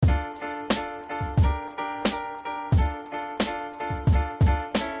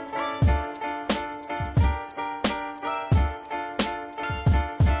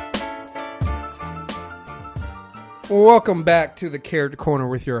Welcome back to the Character Corner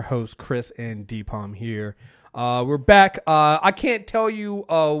with your host Chris and Deepam here. We're back. I can't tell you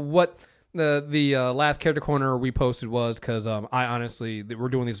what the last Character Corner we posted was because I honestly we're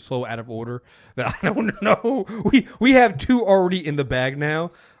doing these so out of order that I don't know. We have two already in the bag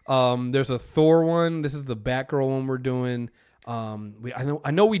now. There's a Thor one. This is the Batgirl one we're doing.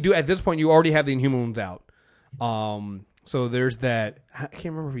 I know we do at this point. You already have the Inhumans out. So there's that. I can't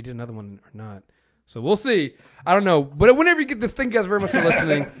remember if we did another one or not. So we'll see. I don't know. But whenever you get this, thank you guys very much for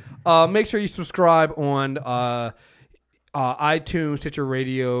listening. Make sure you subscribe on iTunes, Stitcher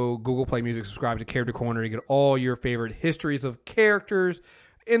Radio, Google Play Music. Subscribe to Character Corner. You get all your favorite histories of characters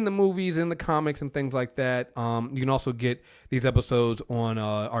in the movies, in the comics, and things like that. You can also get these episodes on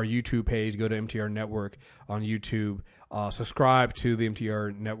our YouTube page. Go to MTR Network on YouTube. Subscribe to the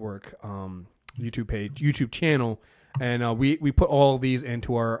MTR Network YouTube page, YouTube channel. And we put all of these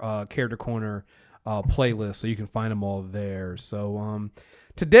into our Character Corner playlist, so you can find them all there. So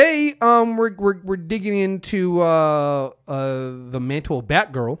today we're digging into the Mantle of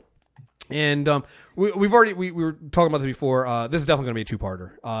Batgirl, and we were talking about this before. This is definitely going to be a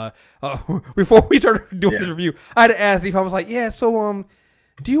two-parter. Before we started doing this review, I had to ask Steve. I was like, "Yeah, so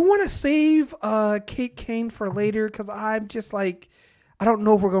do you want to save Kate Kane for later? Because I'm just like, I don't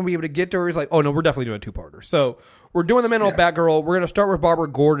know if we're going to be able to get to her." He's like, "Oh no, we're definitely doing a two-parter." So we're doing the Mantle of Batgirl. We're going to start with Barbara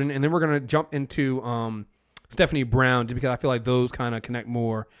Gordon, and then we're going to jump into Stephanie Brown, just because I feel like those kind of connect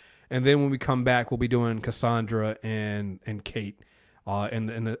more. And then when we come back, we'll be doing Cassandra and Kate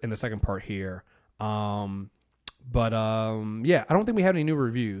in the second part here. Yeah, I don't think we have any new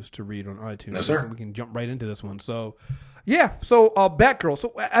reviews to read on iTunes. No, sir. We can jump right into this one. So yeah, so Batgirl.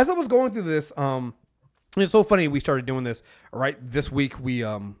 So as I was going through this, it's so funny we started doing this right this week.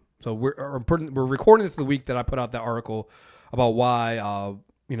 So we're recording this the week that I put out that article about why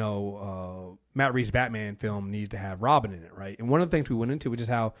Matt Reeves' Batman film needs to have Robin in it, right? And one of the things we went into was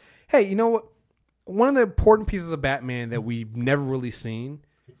just how, hey, you know what? One of the important pieces of Batman that we've never really seen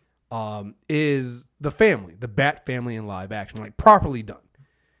is the family, the Bat family in live action, like properly done.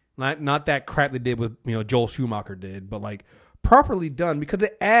 Not that crap they did with Joel Schumacher did, but like properly done, because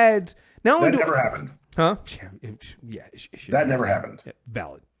it adds not only that never happened. Huh? Yeah, that never happened. Yeah,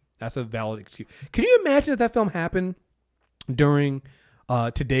 valid. That's a valid excuse. Can you imagine if that film happened during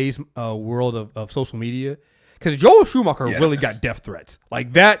today's world of social media? Because Joel Schumacher really got death threats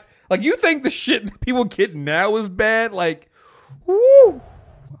like that. Like, you think the shit that people get now is bad? Like, woo.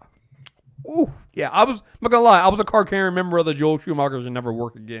 Yeah, I'm not gonna lie. I was a card carrying member of the Joel Schumachers and never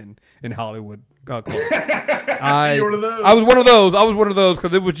work again in Hollywood. I was one of those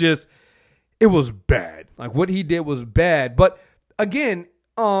because it was bad. Like, what he did was bad. But again,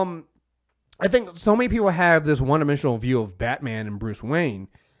 I think so many people have this one-dimensional view of Batman and Bruce Wayne,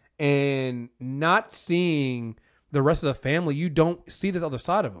 and not seeing the rest of the family. You don't see this other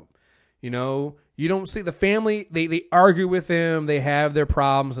side of him. You don't see the family. They argue with him. They have their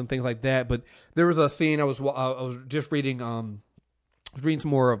problems and things like that. But there was a scene I was just reading. Reading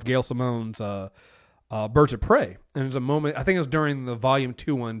some more of Gail Simone's Birds of Prey, and there's a moment. I think it was during the Volume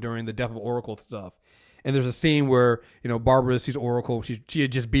 2 one, during the Death of Oracle stuff. And there's a scene where Barbara sees Oracle. She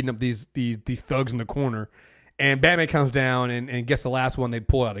had just beaten up these thugs in the corner, and Batman comes down and gets the last one. They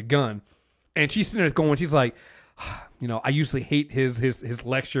pull out a gun, and she's sitting there going, she's like, I usually hate his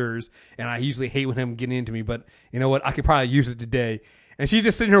lectures, and I usually hate when him getting into me, but you know what? I could probably use it today. And she's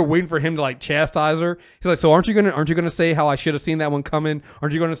just sitting here waiting for him to like chastise her. He's like, so aren't you gonna say how I should have seen that one coming?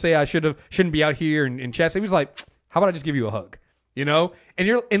 Aren't you gonna say I shouldn't be out here and chastise? He was like, how about I just give you a hug? And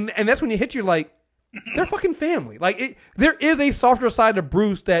that's when you hit, you're like, they're fucking family. Like, there is a softer side to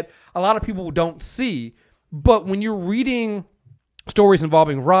Bruce that a lot of people don't see. But when you're reading stories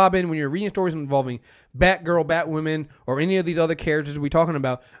involving Robin, when you're reading stories involving Batgirl, Batwoman, or any of these other characters we're talking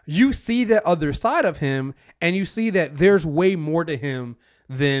about, you see that other side of him, and you see that there's way more to him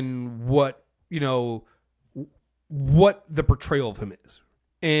than what the portrayal of him is.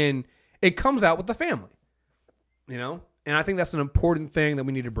 And it comes out with the family, And I think that's an important thing that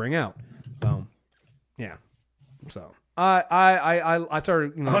we need to bring out. Yeah. So I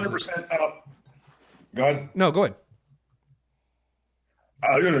started 100%. Go ahead. No, go ahead.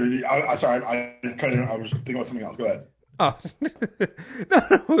 Sorry, I was thinking about something else. Go ahead. Oh,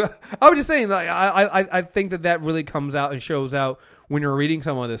 no, I was just saying. Like, I think that really comes out and shows out when you're reading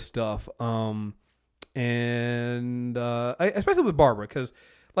some of this stuff, and especially with Barbara, because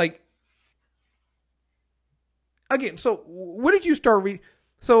like again. So, what did you start reading?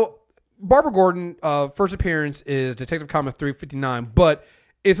 So, Barbara Gordon, first appearance is Detective Comics 359, but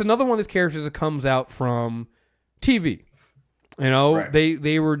it's another one of these characters that comes out from TV. You know, Right.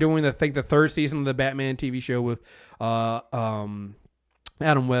 they were doing the third season of the Batman TV show with Adam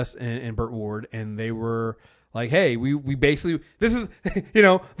West and Burt Ward, and they were like, hey, we basically, this is, you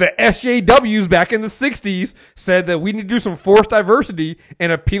know, the SJWs back in the 60s said that we need to do some forced diversity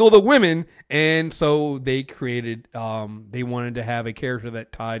and appeal to women. And so they created, they wanted to have a character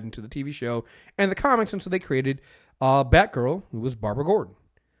that tied into the TV show and the comics. And so they created Batgirl, who was Barbara Gordon.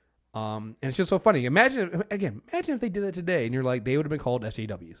 And it's just so funny. Imagine if they did that today and you're like, they would have been called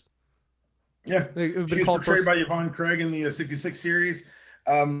SJWs. Yeah. It would have She been was called portrayed by Yvonne Craig in the 66 series.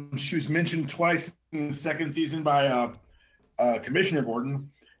 She was mentioned twice in the second season by Commissioner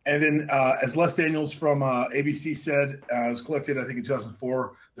Gordon. And then as Les Daniels from ABC said, it was collected, I think, in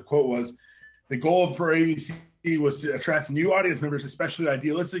 2004. The quote was, the goal for ABC was to attract new audience members, especially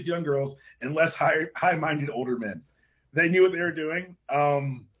idealistic young girls and less high-minded older men. They knew what they were doing.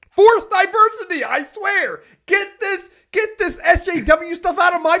 Forced diversity, I swear. Get this SJW stuff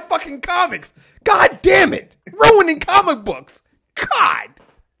out of my fucking comics. God damn it. Ruining comic books. God.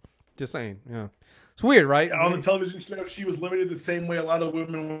 Just saying, yeah. It's weird, right? On the television show, she was limited the same way a lot of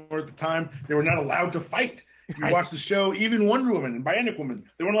women were at the time. They were not allowed to fight. If you watch the show, even Wonder Woman and Bionic Woman,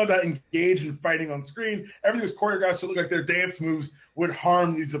 they weren't allowed to engage in fighting on screen. Everything was choreographed so it looked like their dance moves would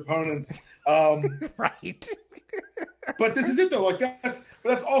harm these opponents. Right. But this is it though. Like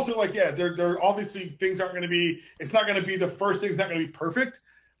that's also like, yeah, they're obviously things aren't going to be. It's not going to be the first thing's not going to be perfect.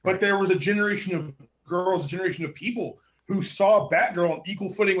 But there was a generation of girls, a generation of people who saw Batgirl on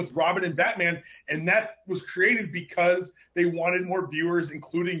equal footing with Robin and Batman, and that was created because they wanted more viewers,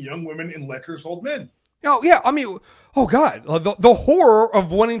 including young women and lecherous old men. Oh, yeah. I mean, oh, God. The horror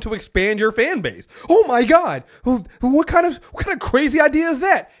of wanting to expand your fan base. Oh, my God. What kind of crazy idea is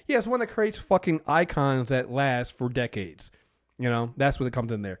that? Yeah, it's one that creates fucking icons that last for decades. You know, that's what it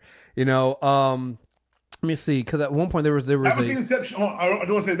comes in there. You know, let me see. Because at one point there was that was the inception. I don't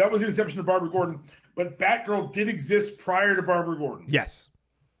want to say that was the inception of Barbara Gordon, but Batgirl did exist prior to Barbara Gordon. Yes.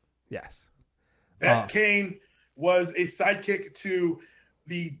 Bat Kane was a sidekick to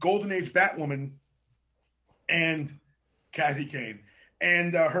the Golden Age Batwoman and Kathy Kane.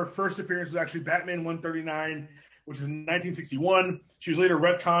 And her first appearance was actually Batman 139, which is in 1961. She was later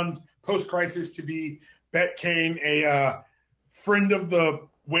retconned post-crisis to be Bat Kane, a friend of the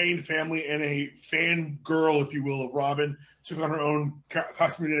Wayne family and a fan girl, if you will, of Robin. Took on her own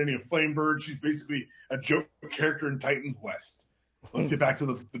costume identity of Flamebird. She's basically a joke character in Titan Quest. Let's get back to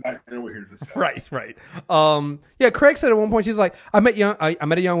the Batgirl we're here to discuss. Right. Yeah, Craig said at one point, she's like, I met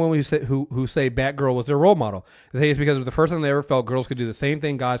a young woman who say Batgirl was their role model. They say it's because it was the first time they ever felt girls could do the same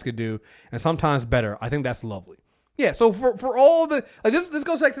thing guys could do, and sometimes better. I think that's lovely. Yeah, so for all the like this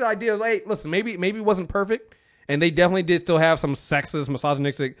goes back to the idea of, hey, listen, maybe it wasn't perfect, and they definitely did still have some sexist,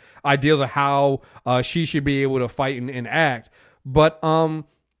 misogynistic ideals of how she should be able to fight and act, but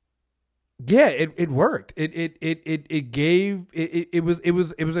yeah, it worked. It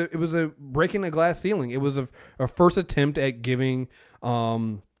was a breaking a glass ceiling. It was a first attempt at giving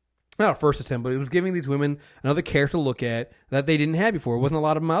not a first attempt, but it was giving these women another character to look at that they didn't have before. It wasn't a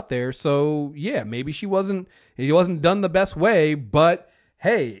lot of them out there. So yeah, maybe it wasn't done the best way, but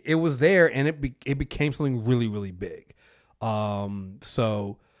hey, it was there and it became something really, really big.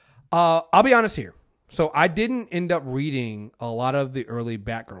 So I'll be honest here. So I didn't end up reading a lot of the early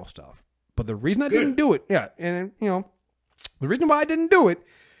Batgirl stuff. But the reason I didn't do it, and you know, the reason why I didn't do it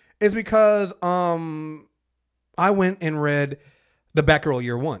is because I went and read the Batgirl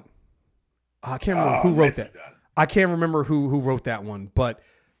Year One. I can't remember who wrote that. I can't remember who wrote that one, but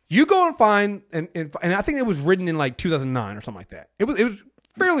you go and find and I think it was written in like 2009 or something like that. It was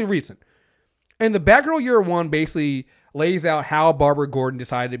fairly recent. And the Batgirl Year One basically lays out how Barbara Gordon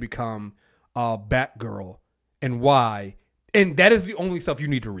decided to become Batgirl and why, and that is the only stuff you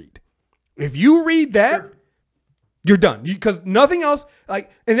need to read. If you read that, you're done. Because nothing else,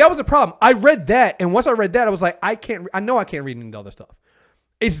 like, and that was the problem. I read that, and once I read that, I was like, I know I can't read any other stuff.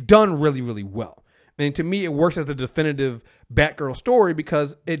 It's done really, really well. And to me, it works as the definitive Batgirl story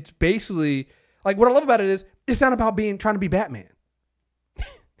because it's basically, like, what I love about it is, it's not about trying to be Batman.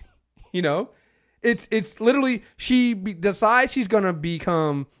 You know? It's literally, she decides she's going to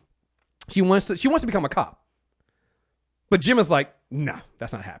become, she wants to become a cop. But Jim is like, nah,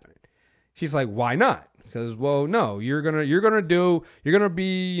 that's not happening. She's like, why not? Because, well, no, you're gonna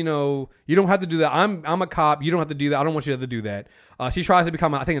be, you know, you don't have to do that. I'm a cop. You don't have to do that. I don't want you to do that. She tries to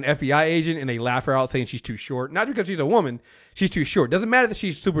become, I think, an FBI agent, and they laugh her out saying she's too short. Not because she's a woman, she's too short. Doesn't matter that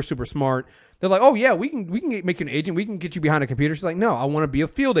she's super, super smart. They're like, oh yeah, we can make you an agent. We can get you behind a computer. She's like, no, I want to be a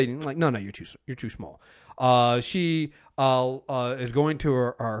field agent. I'm like, no, you're too small. She is going to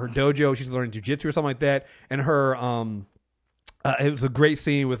her dojo. She's learning jujitsu or something like that, and her it was a great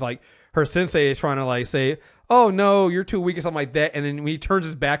scene with like her sensei is trying to like say, "Oh no, you're too weak" or something like that, and then when he turns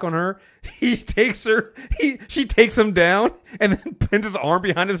his back on her, she takes him down and then pins his arm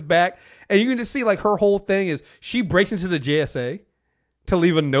behind his back, and you can just see like her whole thing is she breaks into the JSA to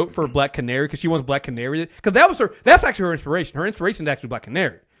leave a note for Black Canary because she wants Black Canary because that's actually her inspiration. Her inspiration is actually Black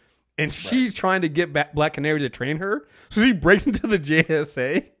Canary, and she's trying to get Black Canary to train her, so she breaks into the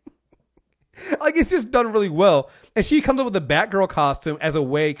JSA. Like, it's just done really well. And she comes up with the Batgirl costume as a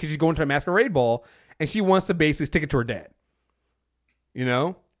way, because she's going to a masquerade ball, and she wants to basically stick it to her dad. You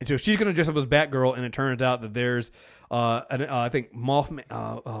know? And so she's going to dress up as Batgirl, and it turns out that there's, I think, Mothman,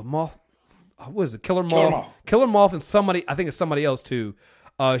 what is it? Killer Moth. Killer Moth and somebody, I think it's somebody else too,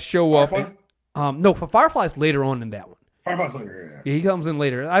 show Firefly? up. And, no, Firefly's later on in that one. Firefly's later, Yeah, he comes in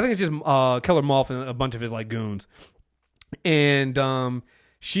later. I think it's just Killer Moth and a bunch of his, like, goons. And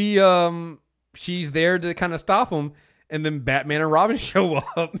she's there to kind of stop him, and then Batman and Robin show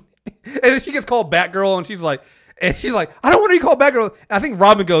up, and then she gets called Batgirl, and she's like, I don't want to be called Batgirl. And I think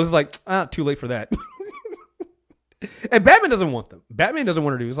Robin goes like, too late for that. And Batman doesn't want them. Batman doesn't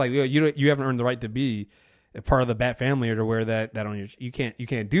want her to. It's like, you haven't earned the right to be a part of the Bat family or to wear that on your. You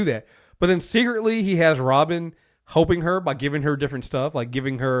can't do that. But then secretly he has Robin helping her by giving her different stuff, like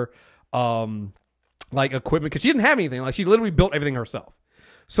giving her like equipment because she didn't have anything. Like she literally built everything herself.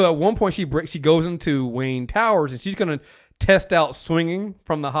 So at one point she goes into Wayne Towers and she's gonna test out swinging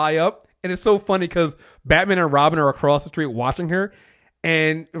from the high up. And it's so funny because Batman and Robin are across the street watching her,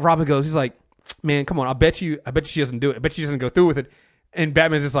 and Robin goes, he's like, "Man, come on! I bet you she doesn't do it. I bet she doesn't go through with it." And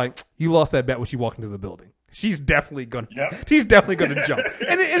Batman's just like, "You lost that bet when she walked into the building. She's definitely gonna jump."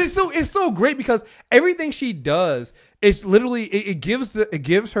 And it's so great because everything she does is literally it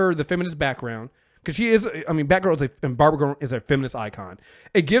gives her the feminist background. Because she is, I mean, Batgirl and Barbara Gordon is a feminist icon.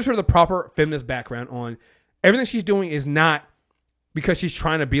 It gives her the proper feminist background on everything she's doing is not because she's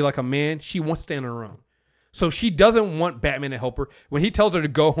trying to be like a man. She wants to stand on her own. So she doesn't want Batman to help her. When he tells her to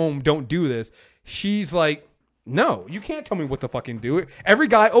go home, don't do this, she's like, no, you can't tell me what to fucking do. Every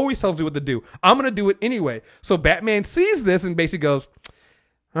guy always tells you what to do. I'm going to do it anyway. So Batman sees this and basically goes,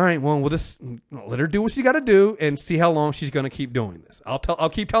 all right, well, we'll just let her do what she got to do and see how long she's going to keep doing this. I'll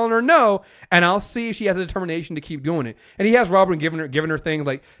keep telling her no, and I'll see if she has a determination to keep doing it. And he has Robin giving her things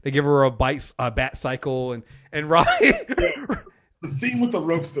like they give her a bat cycle, and Robin. The scene with the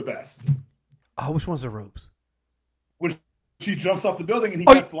ropes the best. Oh, which one's the ropes? When she jumps off the building and he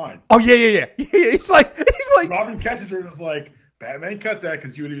cuts the line. Oh yeah. He's like Robin catches her and is like, Batman, cut that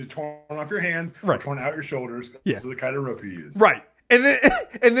because you would either torn off your hands or torn out your shoulders. Yeah. This is the kind of rope you use. Right. And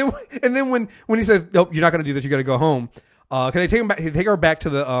then when he says, nope, you're not going to do this, you got to go home. Cause they take her back to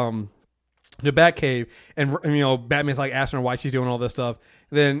the Batcave, and you know Batman's like asking her why she's doing all this stuff.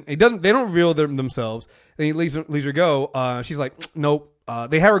 Then they don't reveal themselves. Then he leaves her go. She's like, nope.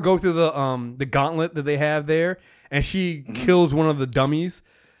 They have her go through the gauntlet that they have there, and she kills one of the dummies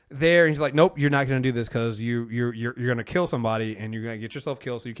there. And he's like, nope, you're not going to do this because you're going to kill somebody and you're going to get yourself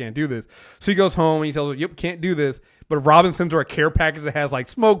killed, so you can't do this. So he goes home and he tells her, yep, can't do this. But Robin sends her a care package that has like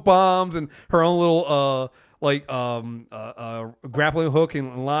smoke bombs and her own little grappling hook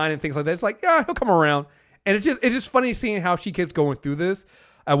and line and things like that. It's like, yeah, he'll come around. And it's just funny seeing how she keeps going through this.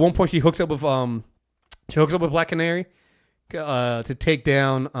 At one point, she hooks up with Black Canary to take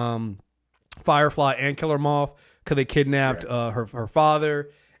down Firefly and Killer Moth because they kidnapped her father.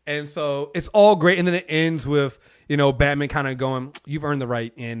 And so it's all great. And then it ends with, you know, Batman kind of going, you've earned the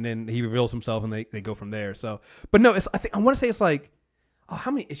right. And then he reveals himself and they go from there. So, but no, I want to say it's like, how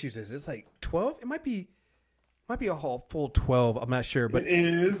many issues is it? It's like 12? It might be a whole full 12. I'm not sure, but it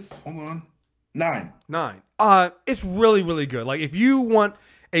is, hold on, 9. It's really, really good. Like if you want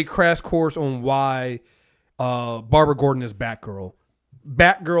a crash course on why Barbara Gordon is Batgirl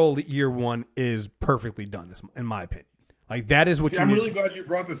Year One is perfectly done, in my opinion. Like that is what I'm really glad you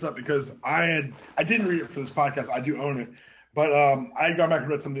brought this up because I didn't read it for this podcast. I do own it, but I had gone back and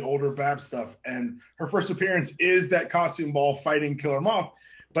read some of the older Bab stuff, and her first appearance is that costume ball fighting Killer Moth.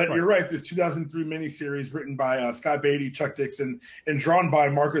 But You're right. This 2003 miniseries written by Scott Beatty, Chuck Dixon, and drawn by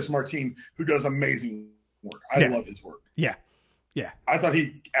Marcus Martin, who does amazing work. I love his work. Yeah. I thought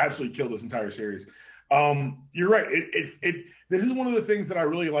he absolutely killed this entire series. You're right. This is one of the things that I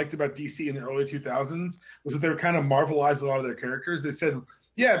really liked about DC in the early 2000s was that they were kind of marvelized a lot of their characters. They said,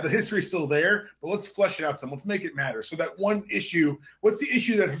 yeah, the history's still there, but let's flesh it out some. Let's make it matter. So that one issue, what's the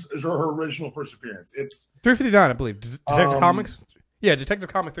issue that is her original first appearance? It's 359, I believe. Detective Comics? Yeah, Detective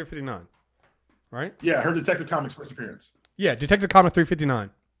Comics 359. Right? Yeah, her Detective Comics first appearance. Yeah, Detective Comics 359.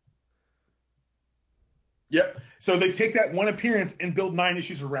 Yep. So they take that one appearance and build 9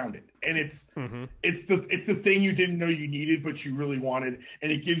 issues around it. and it's the thing you didn't know you needed, but you really wanted,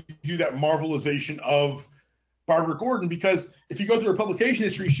 and it gives you that marvelization of Barbara Gordon, because if you go through her publication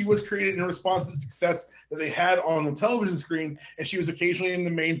history, she was created in response to the success that they had on the television screen, and she was occasionally in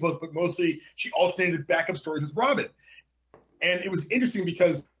the main book, but mostly she alternated backup stories with Robin. And it was interesting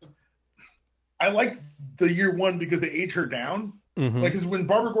because I liked the year one because they aged her down. Mm-hmm. Like, because when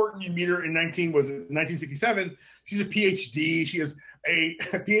Barbara Gordon, you meet her in 1967, she's a PhD. She has a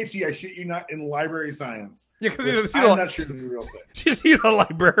PhD, I shit you not, in library science. Yeah, because I'm not sure to be a real thing. She's a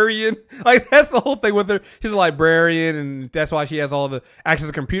librarian. Like, that's the whole thing with her. She's a librarian, and that's why she has all the access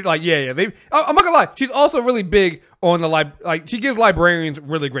to computer. Like, yeah. I'm not gonna lie. She's also really big on the like. She gives librarians a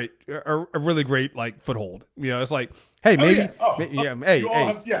really great like foothold. You know, it's like, hey, maybe, hey.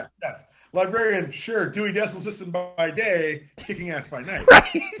 Yes. Librarian, sure. Dewey Decimal System by day, kicking ass by night.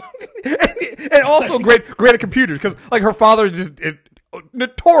 Right. and also great at computers, because like her father just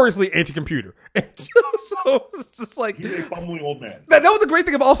notoriously anti-computer. And so it's just like, he's a fumbling old man. That was the great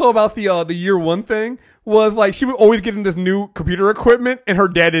thing also about the year one thing, was like she would always get in this new computer equipment, and her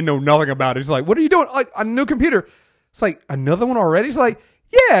dad didn't know nothing about it. He's like, "What are you doing? Like a new computer?" It's like, another one already. It's like,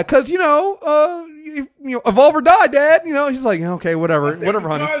 yeah, because you know, evolve or die, Dad. You know, he's like, okay, whatever,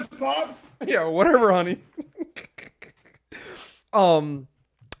 honey. Guys, Pops. Yeah, whatever, honey.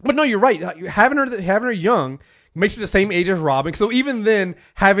 But no, you're right. Having her young makes her the same age as Robin. So even then,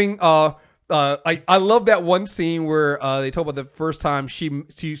 having I love that one scene where they talk about the first time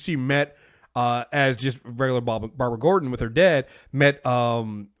she met as just regular Barbara Gordon with her dad, met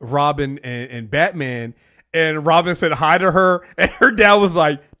Robin and Batman. And Robin said hi to her, and her dad was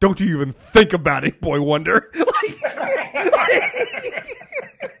like, "Don't you even think about it, Boy Wonder." Like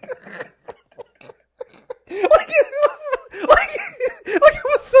it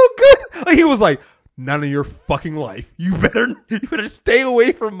was so good. Like, he was like, "None of your fucking life. You better stay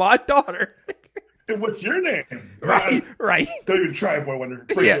away from my daughter." And what's your name? Right. Don't even try it, Boy Wonder.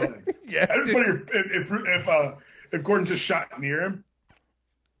 Yeah. It's funny if Gordon just shot near him.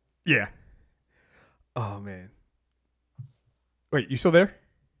 Yeah. Oh man. Wait, you still there?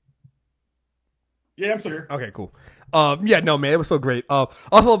 Yeah, I'm still here. Okay, cool. Yeah, no, man, it was so great.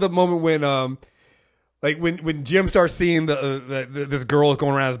 Also the moment when when Jim starts seeing this girl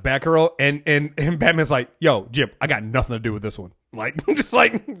going around as Batgirl, and Batman's like, "Yo, Jim, I got nothing to do with this one. Like, just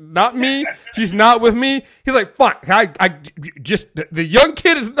like, not me. She's not with me." He's like, "Fine, I just the young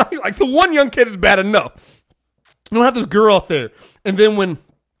kid is not, like, the one young kid is bad enough. You don't have this girl out there." And then when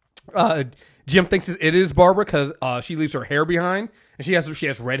Jim thinks it is Barbara because she leaves her hair behind, and she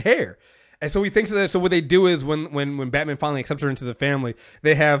has red hair. And so he thinks that. So what they do is when Batman finally accepts her into the family,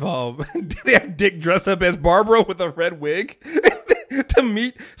 they have Dick dress up as Barbara with a red wig to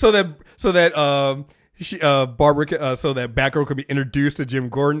meet, so that Barbara so that Batgirl could be introduced to Jim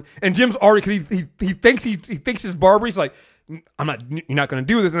Gordon. And Jim's already, because he thinks it's Barbara. He's like, you're not going to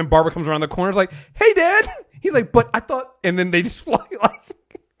do this. And then Barbara comes around the corner. Is like, "Hey, Dad." He's like, "But I thought," and then they just fly like.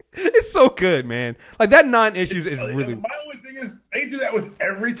 It's so good, man. Like, that 9 issues is really. My only thing is they do that with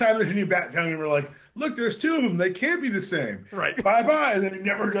every time there's a new Bat family. We're like, "Look, there's 2 of them. They can't be the same." Right. Bye. And then he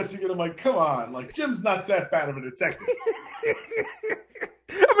never gets to get them. Like, come on. Like, Jim's not that bad of a detective.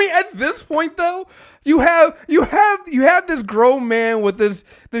 I mean, at this point though, you have this grown man with this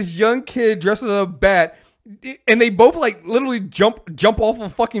young kid dressed as a bat, and they both like literally jump off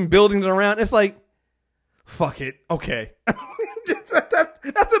of fucking buildings around. It's like, fuck it, okay.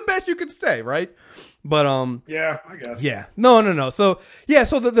 That's the best you could say, right? But yeah, I guess. Yeah, no. So yeah,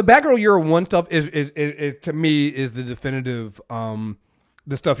 so the Batgirl Year One stuff is to me is the definitive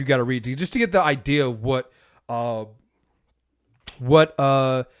the stuff you got to read just to get the idea of how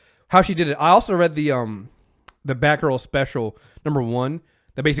she did it. I also read the Batgirl special #1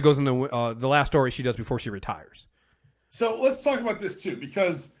 that basically goes into the last story she does before she retires. So let's talk about this too,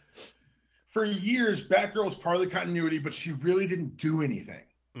 because for years, Batgirl was part of the continuity, but she really didn't do anything.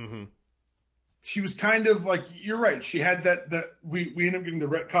 Mm-hmm. She was kind of like, you're right. She had that we ended up getting the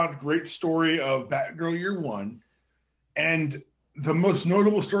retconned great story of Batgirl Year One, and the most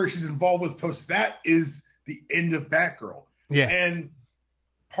notable story she's involved with post that is the end of Batgirl. Yeah, and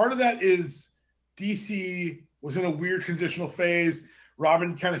part of that is DC was in a weird transitional phase.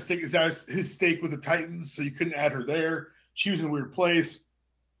 Robin kind of staked his stake with the Titans, so you couldn't add her there. She was in a weird place.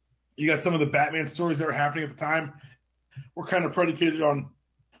 You got some of the Batman stories that were happening at the time were kind of predicated on,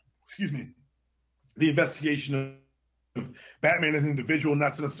 the investigation of Batman as an individual,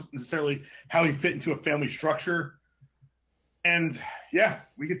 not necessarily how he fit into a family structure. And yeah,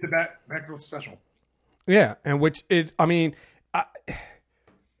 we get the Batgirl special. Yeah, and which is, I mean,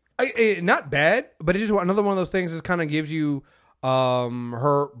 not bad, but it's just another one of those things that kind of gives you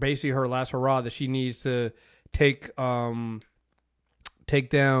her last hurrah that she needs to take down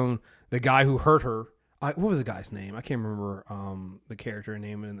the guy who hurt her. What was the guy's name? I can't remember the character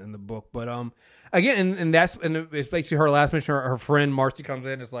name in the book. But again, and it's basically her last mission. Her friend Marcy comes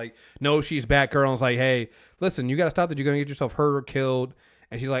in. It's like, no, she's Batgirl. And it's like, hey, listen, you got to stop that. You're gonna get yourself hurt or killed.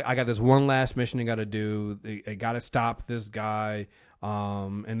 And she's like, I got this one last mission you got to do. I got to stop this guy.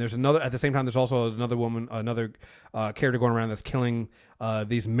 And there's another. At the same time, there's also another woman, another character going around that's killing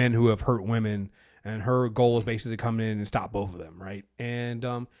these men who have hurt women. And her goal is basically to come in and stop both of them, right? And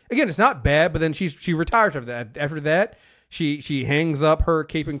again, it's not bad, but then she retires after that. After that, she hangs up her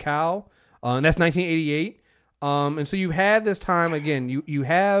cape and cowl, and that's 1988. And so you had this time again. You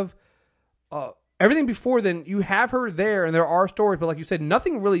have everything before then. You have her there, and there are stories, but like you said,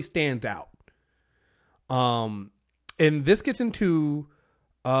 nothing really stands out. And this gets into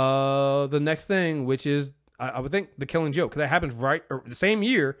the next thing, which is I would think the Killing Joke, because that happens right the same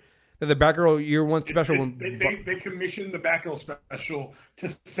year. The Batgirl Year One special. They commissioned the Batgirl special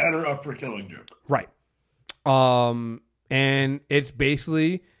to set her up for Killing Joke. Right. And it's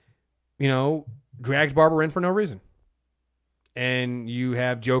basically, drags Barbara in for no reason. And you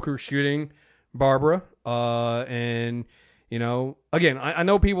have Joker shooting Barbara. And, again, I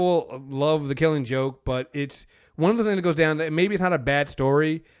know people love the Killing Joke, but it's one of the things that goes down that maybe it's not a bad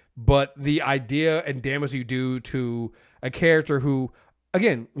story, but the idea and damage you do to a character who,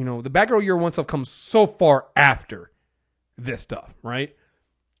 again, the Batgirl Year One stuff comes so far after this stuff, right?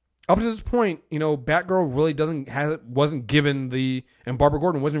 Up to this point, Batgirl really wasn't given and Barbara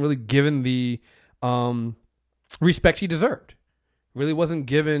Gordon wasn't really given the respect she deserved. Really wasn't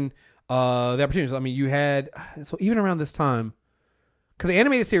given the opportunities. I mean, you had, so even around this time, because the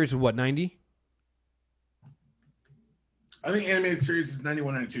animated series was what, 90? I think animated series is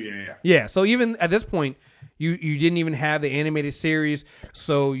 91, 92, yeah. Yeah, so even at this point, you didn't even have the animated series,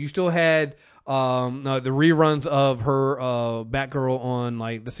 so you still had the reruns of her Batgirl on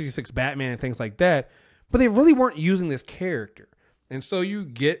like the 66 Batman and things like that, but they really weren't using this character. And so you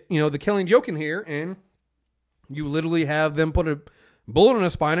get, the Killing Joke in here, and you literally have them put a bullet in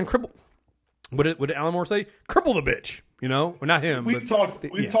his spine and cripple. What did Alan Moore say? Cripple the bitch, Well, not him. We've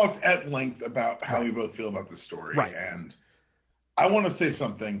talked at length about how we both feel about this story, right? And I want to say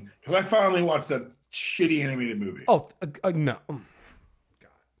something because I finally watched that shitty animated movie. Oh, no. God.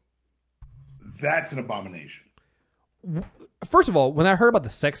 That's an abomination. First of all, when I heard about the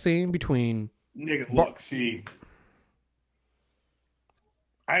sex scene between... Look, see.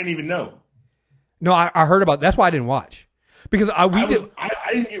 I didn't even know. No, I heard about... That's why I didn't watch. Because I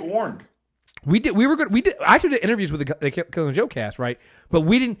didn't get warned. We actually did interviews with the Killing Joke cast, right? But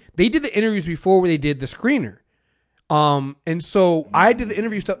we didn't... They did the interviews before they did the screener. And so I did the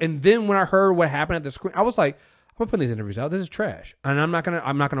interview stuff, and then when I heard what happened at the screen, I was like, I'm gonna put these interviews out. This is trash, and I'm not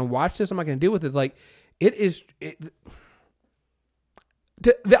gonna watch this. I'm not gonna deal with this. Like, the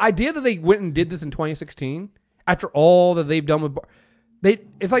idea that they went and did this in 2016 after all that they've done with,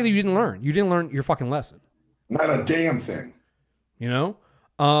 it's like you didn't learn. You didn't learn your fucking lesson. Not a damn thing.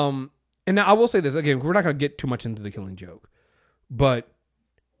 And now I will say this again. We're not gonna get too much into the Killing Joke, but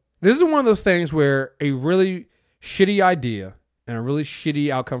this is one of those things where a really shitty idea and a really shitty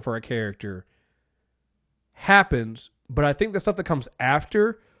outcome for a character happens, but I think the stuff that comes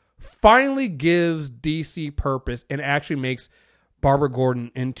after finally gives DC purpose and actually makes Barbara Gordon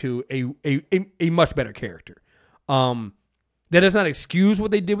into a much better character. That does not excuse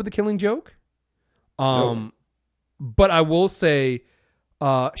what they did with the Killing Joke. Nope. But I will say,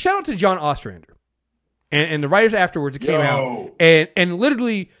 shout out to John Ostrander and the writers afterwards that came out and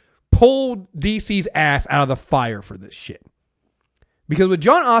literally pulled DC's ass out of the fire for this shit. Because what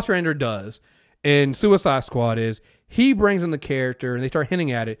John Ostrander does in Suicide Squad is he brings in the character and they start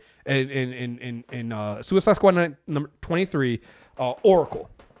hinting at it in Suicide Squad number 23, Oracle.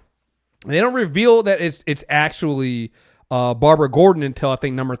 And they don't reveal that it's actually Barbara Gordon until I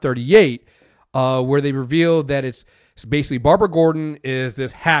think number 38, where they reveal that it's basically Barbara Gordon is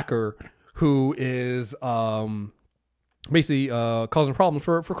this hacker who is basically causing problems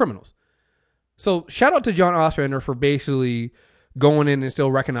for criminals. So shout out to John Ostrander for basically going in and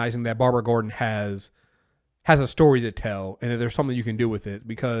still recognizing that Barbara Gordon has a story to tell and that there's something you can do with it,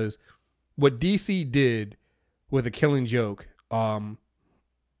 because what DC did with the Killing Joke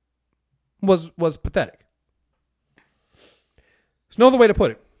was pathetic. There's no other way to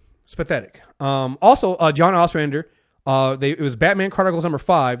put it. It's pathetic. Also, John Ostrander, it was Batman Chronicles number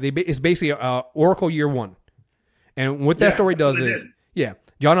 5. It's basically Oracle Year 1. And what that story does is,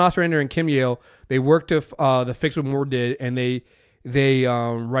 John Ostrander and Kim Yale, they worked to the fix what Moore did, and they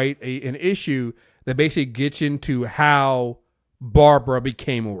write an issue that basically gets into how Barbara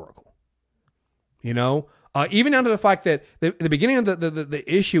became Oracle. You know, even down to the fact that the beginning of the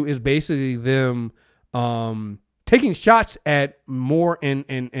issue is basically them taking shots at Moore in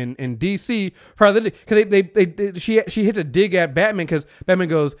DC because she hits a dig at Batman because Batman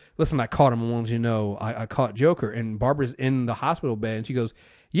goes, "Listen, I caught him. I wanted you to know I caught Joker." And Barbara's in the hospital bed and she goes,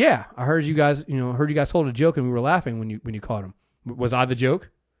 "Yeah, I heard you guys told a joke and we were laughing when you caught him. Was I the joke?"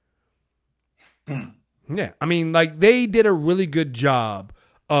 Yeah, I mean, like they did a really good job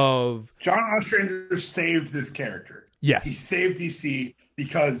of John Ostrander saved this character. Yes, he saved DC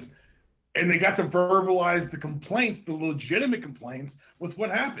because. And they got to verbalize the complaints, the legitimate complaints, with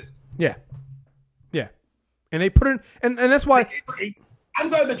what happened. Yeah. Yeah. And they put it, and that's why. I'm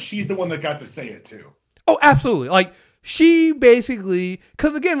glad that she's the one that got to say it, too. Oh, absolutely. Like, she basically,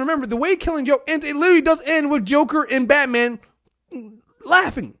 because again, remember, the way Killing Joke ends, it literally does end with Joker and Batman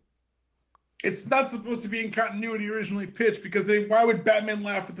laughing. It's not supposed to be in continuity originally pitched, because why would Batman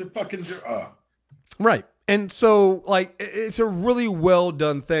laugh at the fucking Joker? Right. And so, like, it's a really well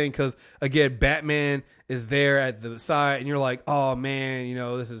done thing because, again, Batman is there at the side, and you're like, oh man,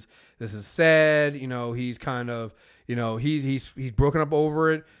 this is sad. He's kind of, he's broken up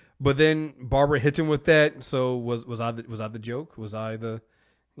over it. But then Barbara hits him with that. So was I the joke? Was I the,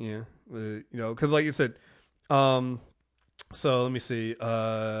 because like you said, so let me see.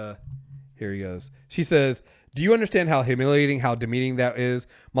 Here he goes. She says, "Do you understand how humiliating, how demeaning that is?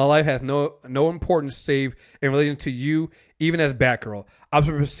 My life has no importance save in relation to you, even as Batgirl. I'm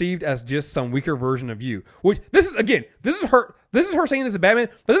perceived as just some weaker version of you." Which this is her saying this to Batman,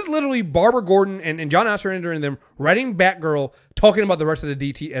 but this is literally Barbara Gordon and John Ostrander and them writing Batgirl talking about the rest of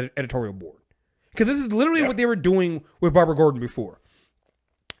the DT editorial board. Because this is literally what they were doing with Barbara Gordon before.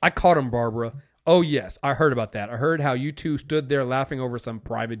 "I caught him, Barbara. Oh yes, I heard about that. I heard how you two stood there laughing over some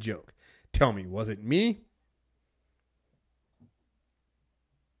private joke. Tell me, was it me?"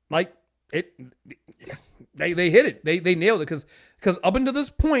 Like it, they hit it. They nailed it because up until this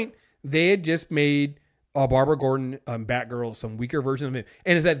point they had just made Barbara Gordon, Batgirl, some weaker version of him,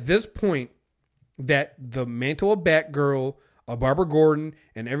 and it's at this point that the mantle of Batgirl, Barbara Gordon,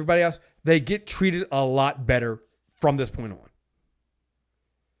 and everybody else, they get treated a lot better from this point on.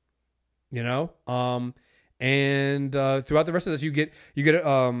 And throughout the rest of this,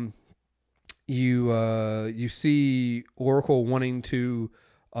 you see Oracle wanting to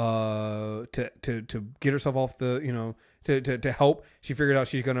get herself off the, to help. She figured out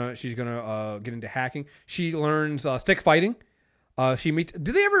she's gonna get into hacking. She learns stick fighting. She meets.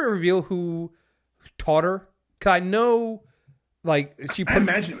 Did they ever reveal who taught her? Cause I know, like I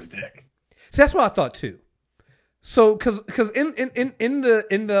imagine it was Dick. So that's what I thought too. So, because in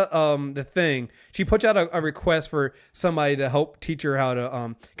the thing, she puts out a request for somebody to help teach her how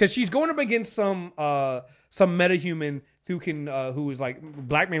to because she's going up against some metahuman who is like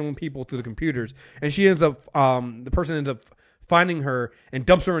blackmailing people through the computers, and she ends up the person ends up finding her and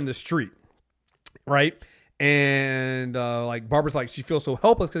dumps her in the street, right? And like Barbara's like she feels so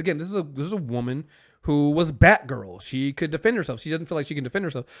helpless because again this is a woman who was Batgirl. She could defend herself. She doesn't feel like she can defend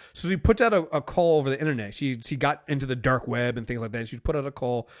herself. So she puts out a call over the internet. She got into the dark web and things like that. And she put out a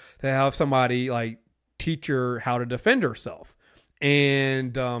call to have somebody like teach her how to defend herself.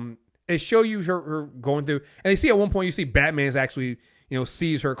 And it shows you her going through. And you see at one point you see Batman's actually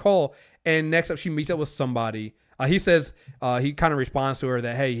sees her call. And next up she meets up with somebody. He says he kind of responds to her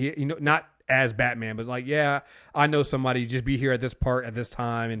that hey not as Batman but like yeah I know somebody, just be here at this part at this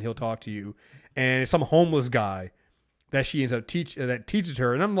time and he'll talk to you. And some homeless guy that she ends up that teaches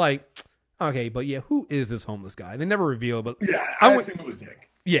her, and I'm like, okay, but yeah, who is this homeless guy? They never reveal, but yeah, I assume it was Dick.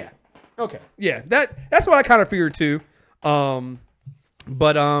 Yeah, okay, yeah, that's what I kind of figured too.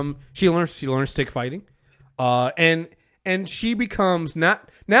 But she learns stick fighting, and she becomes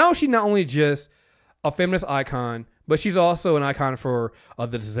she's not only just a feminist icon, but she's also an icon for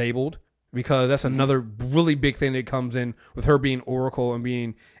the disabled. Because that's another really big thing that comes in with her being Oracle and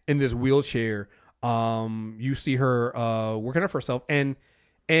being in this wheelchair. You see her working out for herself, and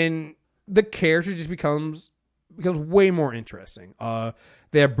the character just becomes way more interesting.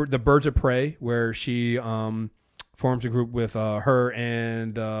 They have the Birds of Prey, where she forms a group with her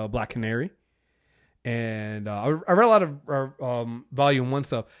and Black Canary. And I read a lot of Volume 1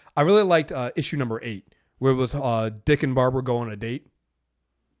 stuff. I really liked issue number 8, where it was Dick and Barbara go on a date.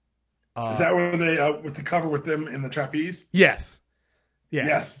 Is that where they with the cover with them in the trapeze? Yes. Yeah.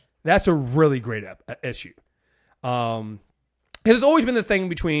 Yes. That's a really great issue. There's always been this thing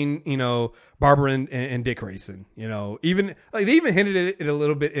between Barbara and Dick Grayson. Even like they even hinted at it a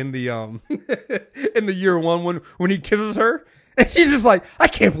little bit in the in the year one when he kisses her, and she's just like, I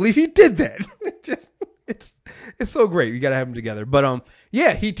can't believe he did that. it's so great. You got to have them together. But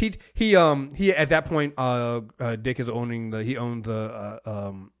yeah, he at that point Dick is owning he owns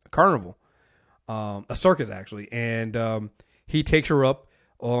a carnival, a circus actually, and he takes her up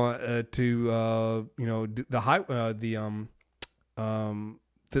to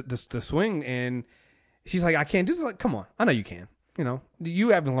the swing, and she's like, I can't do this. Like, come on, I know you can. You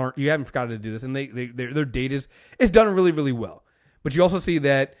haven't learned, you haven't forgotten to do this, and their date is done really, really well. But you also see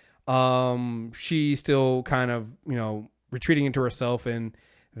that she's still kind of retreating into herself, and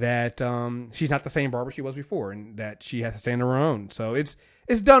that she's not the same Barbara she was before, and that she has to stand on her own. So it's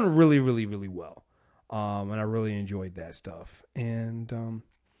done really, really, really well, and I really enjoyed that stuff. And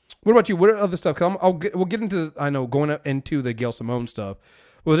what about you? What other stuff? We'll get into going up into the Gail Simone stuff.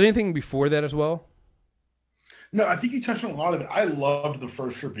 Was there anything before that as well? No, I think you touched on a lot of it. I loved the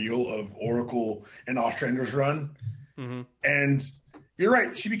first reveal of Oracle and Ostrander's run. Mm-hmm. And you're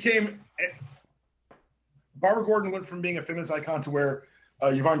right. Barbara Gordon went from being a feminist icon to where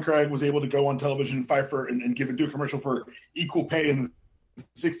Yvonne Craig was able to go on television, fight for, and do a commercial for equal pay in the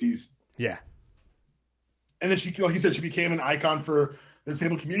 60s. Yeah. And then she, like you said, she became an icon for the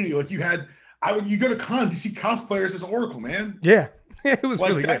disabled community. Like you go to cons, you see cosplayers as Oracle, man. Yeah. It was like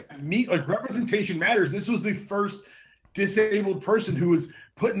really good. Representation matters. This was the first disabled person who was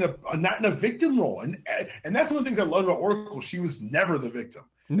put not in a victim role, and that's one of the things I loved about Oracle. She was never the victim.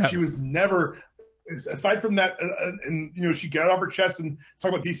 No. She was never, aside from that, and she got it off her chest and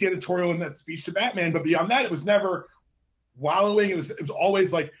talked about DC editorial and that speech to Batman. But beyond that, it was never wallowing. It was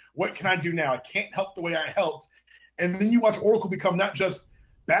always like, what can I do now? I can't help the way I helped. And then you watch Oracle become not just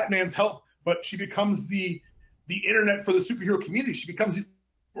Batman's help, but she becomes the internet for the superhero community. She becomes the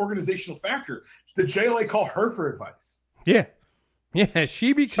organizational factor. The JLA call her for advice. Yeah. Yeah,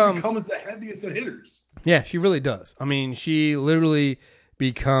 she becomes the heaviest of hitters. Yeah, she really does. I mean, she literally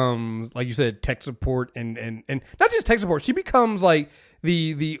becomes, like you said, tech support and not just tech support. She becomes like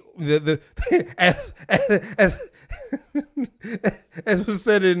the as was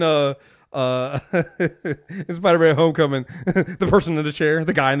said in Spider-Man Homecoming, the person in the chair,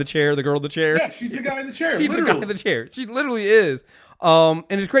 the guy in the chair, the girl in the chair. Yeah, she's the guy in the chair. She's the guy in the chair. She literally is. And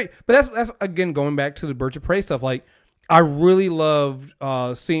it's great. But that's again going back to the Birds of Prey stuff. Like, I really loved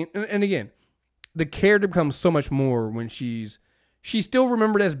seeing, and again, the character becomes so much more when she's still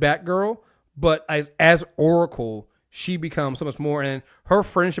remembered as Batgirl, but as Oracle, she becomes so much more. And her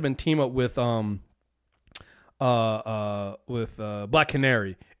friendship and team up with Black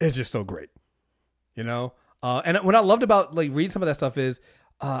Canary is just so great, and what I loved about reading some of that stuff is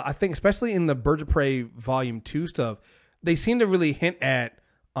I think especially in the Birds of Prey Volume 2 stuff, they seem to really hint at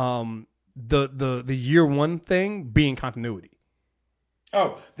the year one thing being continuity.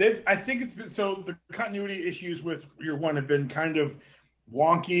 Oh, I think it's been, so the continuity issues with year one have been kind of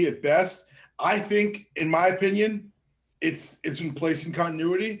wonky at best. I think, in my opinion, it's been placed in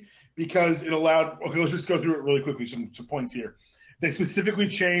continuity because it allowed, okay, let's just go through it really quickly, some points here. They specifically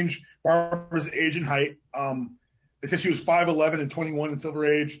changed Barbara's age and height. They said she was 5'11" and 21 in Silver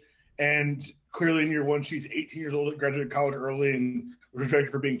Age, and clearly in year one, she's 18 years old, graduated college early, and was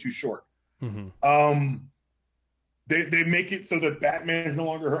rejected for being too short. Mm-hmm. They make it so that Batman is no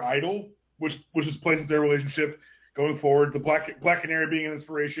longer her idol, which just plays into their relationship going forward. The Black Canary being an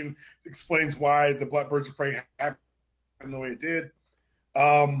inspiration explains why the Black Birds of Prey happened the way it did.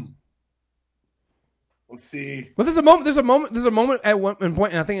 Let's see. Well, there's a moment at one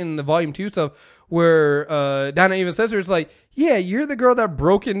point, and I think in the Volume 2 stuff, where Dinah even says to her, it's like, yeah, you're the girl that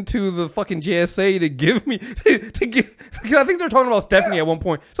broke into the fucking JSA to give me to give. I think they're talking about Stephanie at one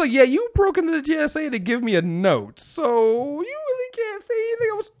point. It's like, yeah, you broke into the JSA to give me a note, so you really can't say anything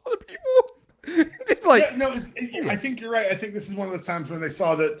else to other people. It's like, I think you're right. I think this is one of the times when they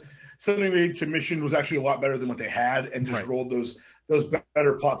saw that something they commissioned was actually a lot better than what they had, and just rolled those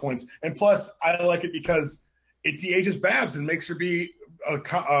better plot points. And plus, I like it because it de-ages Babs and makes her be a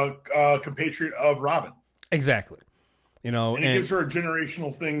compatriot of Robin. Exactly. And it gives her a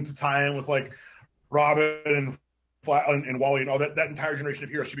generational thing to tie in with, like, Robin and Wally and all that entire generation of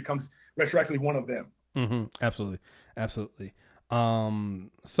heroes. She becomes retroactively one of them. Mm-hmm. Absolutely.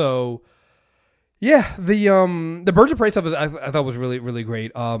 So yeah, the Birds of Prey stuff I thought was really, really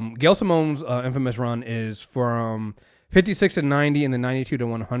great. Gail Simone's infamous run is from 56 to 90 and then 92 to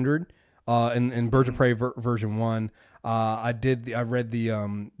 100 in Birds of Prey version 1. I read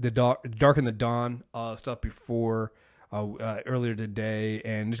the Dark and the Dawn stuff before earlier today,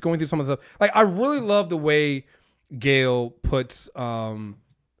 and just going through some of the stuff. Like, I really love the way Gail puts the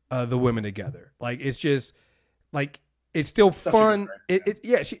women together. Like, it's just like it's still fun.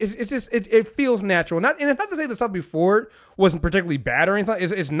 It feels natural. And it's not to say the stuff before it wasn't particularly bad or anything.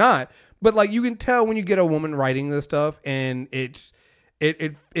 It's not. But like you can tell when you get a woman writing this stuff, and the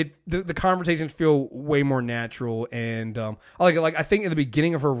conversations feel way more natural. And I like it. Like I think in the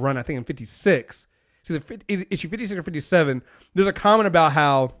beginning of her run, I think in 56, issue 56 or 57, there's a comment about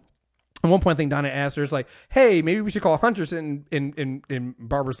how. At one point, I think Donna asked her, "It's like, hey, maybe we should call Huntress." And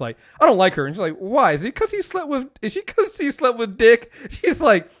Barbara's like, "I don't like her." And she's like, "Why? Is it because he slept with? Is she because he slept with Dick?" She's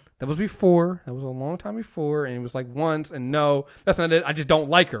like, "That was before. That was a long time before, and it was like once. And no, that's not it. I just don't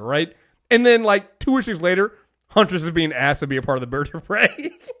like her, right?" And then like 2 issues later, Huntress is being asked to be a part of the Birds of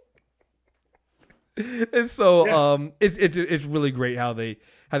Prey. And so, it's really great how they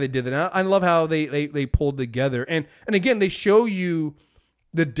did that. And I love how they pulled together, and again, they show you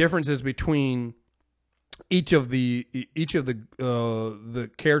the differences between each of the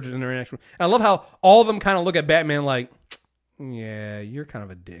characters in their interaction. And I love how all of them kind of look at Batman like, yeah, you're kind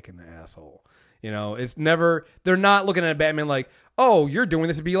of a dick and an asshole. You know, they're not looking at Batman like, oh, you're doing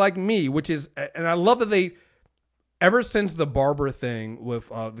this to be like me, which is, and I love that they, ever since the Barbara thing with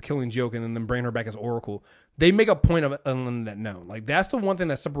the Killing Joke and then bringing her back as Oracle, they make a point of letting that known. Like that's the one thing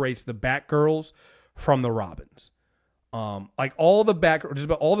that separates the Batgirls from the Robins. Like all the just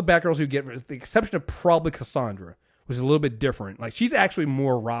about all the Batgirls who get, with the exception of probably Cassandra, which is a little bit different. Like she's actually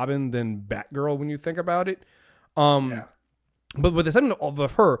more Robin than Batgirl when you think about it. But with the exception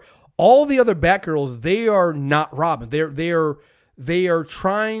of her, all the other Batgirls, they are not Robin. They are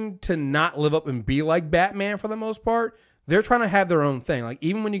trying to not live up and be like Batman for the most part. They're trying to have their own thing. Like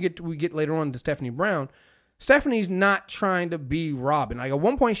even when we get later on to Stephanie Brown, Stephanie's not trying to be Robin. Like at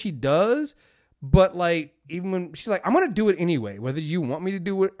one point she does. But like, even when she's like, I'm going to do it anyway, whether you want me to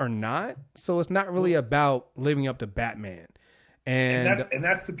do it or not. So it's not really about living up to Batman. And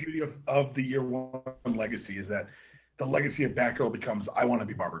that's the beauty of the year one legacy, is that the legacy of Batgirl becomes, I want to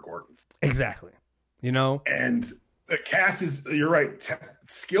be Barbara Gordon. Exactly. You know? And the cast is, you're right,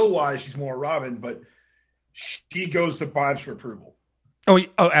 skill wise, she's more Robin, but she goes to Bob's for approval. Oh,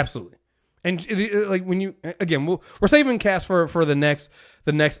 absolutely. And like when you, again, we're saving cast for the next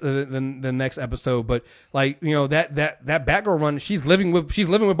episode, but like, you know, that Batgirl run, she's living with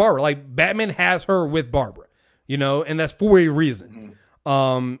Barbara. Like Batman has her with Barbara, you know, and that's for a reason.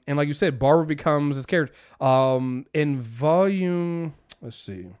 Mm-hmm. And like you said, Barbara becomes his character. In volume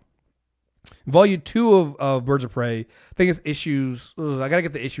 2 of Birds of Prey, I think it's issues. I gotta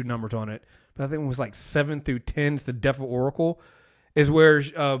get the issue numbers on it, but I think it was like 7 through 10. It's the Death of Oracle. Is where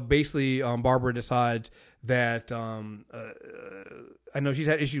basically Barbara decides that I know she's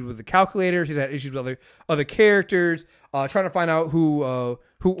had issues with the calculator, she's had issues with other characters, trying to find out who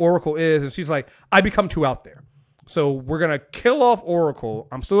Oracle is, and she's like, I become too out there, so we're gonna kill off Oracle.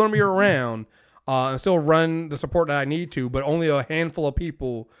 I'm still gonna be around and still run the support that I need to, but only a handful of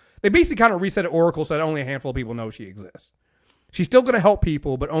people. They basically kind of reset Oracle so that only a handful of people know she exists. She's still gonna help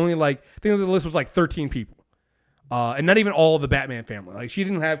people, but only like I think the list was like 13 people. And not even all of the Batman family. Like, she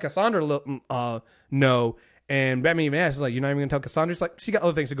didn't have Cassandra know. And Batman even asked, like, you're not even going to tell Cassandra? She's like, she got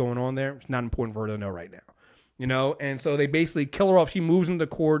other things going on there. It's not important for her to know right now. You know? And so they basically kill her off. She moves into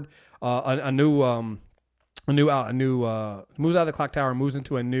Cord, moves out of the clock tower, moves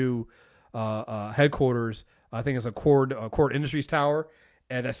into a new headquarters. I think it's a Cord Industries tower.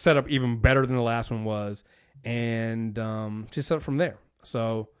 And that's set up even better than the last one was. And just set up from there.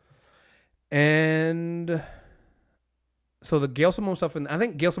 So the Gail Simone stuff, and I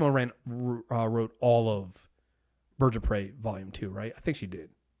think Gail Simone wrote all of Birds of Prey Volume 2, right? I think she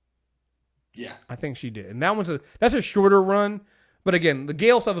did. Yeah, I think she did, and that's a shorter run. But again, the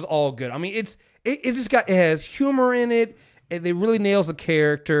Gail stuff is all good. I mean, it has humor in it. It really nails the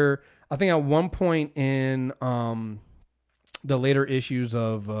character. I think at one point in the later issues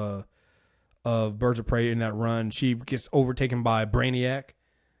of Birds of Prey in that run, she gets overtaken by Brainiac.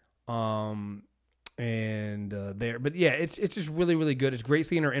 But yeah, it's just really, really good. It's great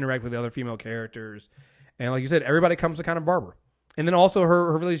seeing her interact with the other female characters, and like you said, everybody comes to kind of Barbara, and then also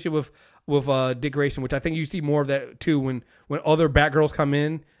her relationship with Dick Grayson, which I think you see more of that too when other Batgirls come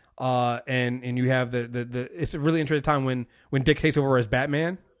in, and you have the it's a really interesting time when Dick takes over as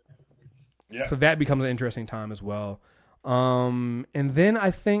Batman. Yeah, so that becomes an interesting time as well. And then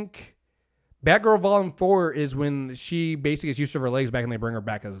I think Batgirl Volume 4 is when she basically gets used to her legs back, and they bring her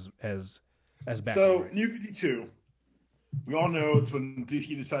back as Batman. So New 52, we all know it's when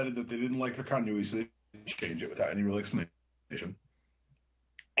DC decided that they didn't like their continuity, so they changed it without any real explanation.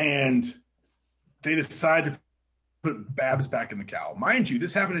 And they decided to put Babs back in the cowl. Mind you,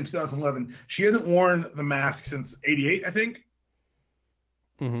 this happened in 2011. She hasn't worn the mask since 88, I think.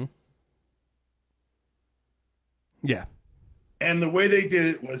 Mm-hmm. Yeah. And the way they did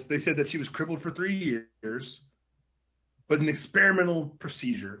it was they said that she was crippled for 3 years, but an experimental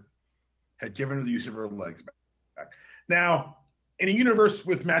procedure had given her the use of her legs back. Now, in a universe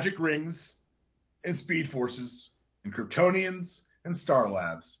with magic rings and speed forces and Kryptonians and Star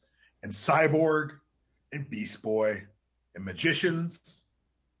Labs and Cyborg and Beast Boy and magicians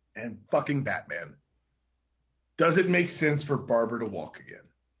and fucking Batman, does it make sense for Barbara to walk again?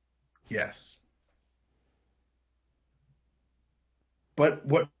 Yes. But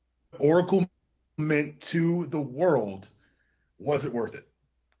what Oracle meant to the world, was it worth it?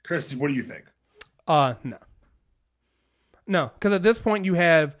 Christy, what do you think? No. No, because at this point you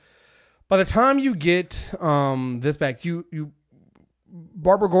have, by the time you get this back,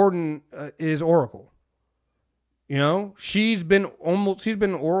 Barbara Gordon is Oracle. You know, she's been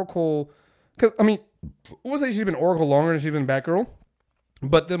Oracle. Cause I mean, I would say she's been Oracle longer than she's been Batgirl,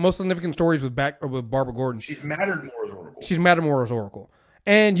 but the most significant stories with Barbara Gordon. She's mattered more as Oracle. She's mattered more as Oracle,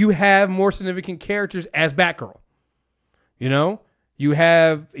 and you have more significant characters as Batgirl. You know, you've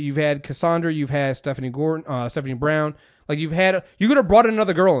had Cassandra, you've had Stephanie Brown. Like you could have brought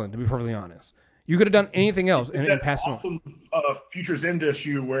another girl in. To be perfectly honest, you could have done anything else and passed awesome, Futures End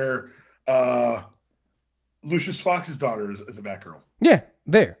issue where Lucius Fox's daughter is a Batgirl. Yeah,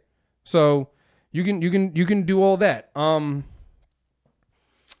 there. So you can do all that.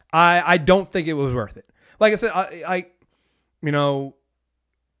 I don't think it was worth it. Like I said, I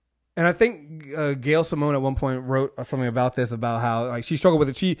and I think Gail Simone at one point wrote something about this, about how like she struggled with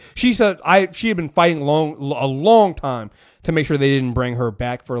it. She said she had been fighting a long time to make sure they didn't bring her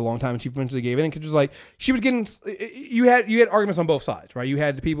back for a long time, and she eventually gave in because it was like she was getting. You had arguments on both sides, right? You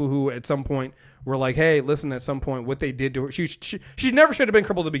had the people who at some point were like, "Hey, listen, at some point what they did to her, she never should have been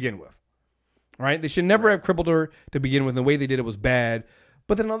crippled to begin with, right? They should never have crippled her to begin with. And the way they did it was bad."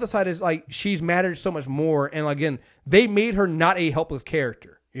 But then the other side is like she's mattered so much more, and again, they made her not a helpless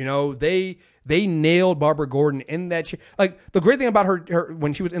character. You know, they nailed Barbara Gordon in that chair. Like the great thing about her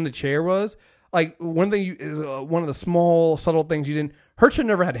when she was in the chair was like one of the small subtle things you didn't. Her chair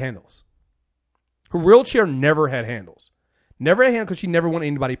never had handles. Her wheelchair never had handles. Never had handles because she never wanted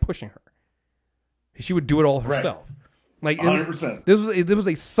anybody pushing her. She would do it all herself. Right. Like 100%. This was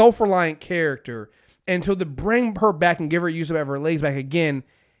a self-reliant character, and so to bring her back and give her use of her legs back again,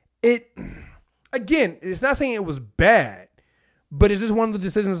 it's not saying it was bad. But it's just one of the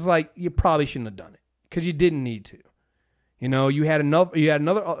decisions like you probably shouldn't have done it because you didn't need to. You know, you had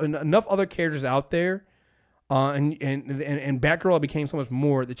enough other characters out there, and Batgirl became so much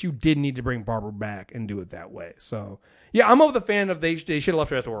more that you did need to bring Barbara back and do it that way. So yeah, I'm of the fan of they should have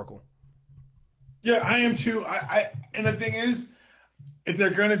left her as Oracle. Yeah, I am too. And the thing is, if they're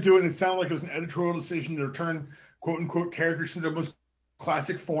going to do it, it sounded like it was an editorial decision to return quote unquote characters to their most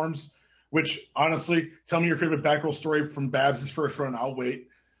classic forms. Which, honestly, tell me your favorite Batgirl story from Babs' first run. I'll wait.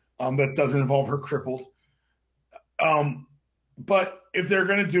 That doesn't involve her crippled. But if they're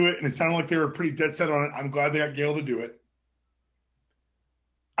going to do it, and it sounded like they were pretty dead set on it, I'm glad they got Gail to do it.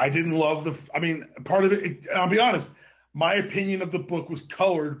 I didn't love part of it, I'll be honest, my opinion of the book was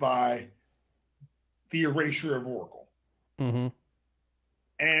colored by the erasure of Oracle. Mm-hmm.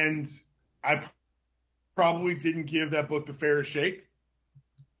 And I probably didn't give that book the fairest shake.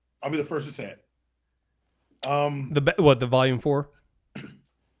 I'll be the first to say it. The volume 4?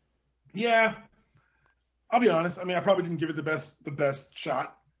 Yeah, I'll be honest. I mean, I probably didn't give it the best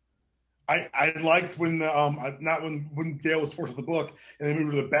shot. I liked when not when Gail was forced with the book and they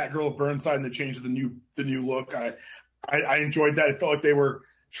moved to the Batgirl of Burnside and they changed the new look. I enjoyed that. It felt like they were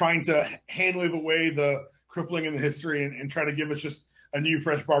trying to hand wave away the crippling in the history and try to give us just a new,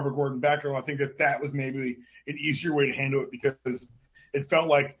 fresh Barbara Gordon Batgirl. I think that was maybe an easier way to handle it because it felt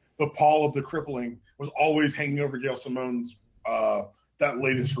like the pall of the crippling was always hanging over Gail Simone's that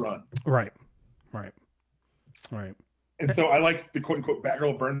latest run. Right. And so I like the quote unquote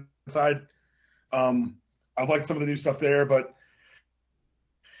Batgirl Burnside. I like some of the new stuff there, but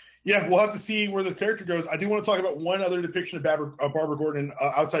yeah, we'll have to see where the character goes. I do want to talk about one other depiction of Barbara Gordon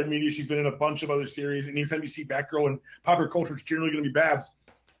outside media. She's been in a bunch of other series, and anytime you see Batgirl in popular culture, it's generally going to be Babs.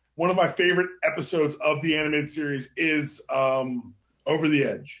 One of my favorite episodes of the animated series is Over the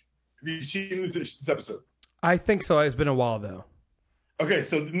Edge. Have you seen this episode? I think so. It's been a while, though. Okay,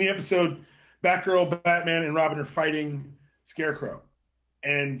 so in the episode, Batgirl, Batman, and Robin are fighting Scarecrow.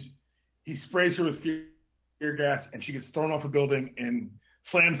 And he sprays her with fear gas, and she gets thrown off a building and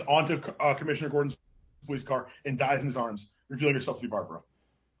slams onto Commissioner Gordon's police car and dies in his arms, revealing herself to be Barbara.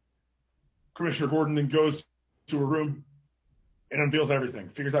 Commissioner Gordon then goes to her room and unveils everything,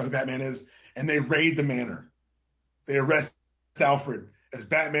 figures out who Batman is, and they raid the manor. They arrest Alfred as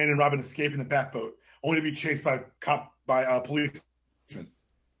Batman and Robin escape in the Batboat, only to be chased by policemen.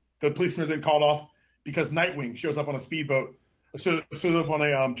 The policemen are then called off because Nightwing shows up on a speedboat, shows up on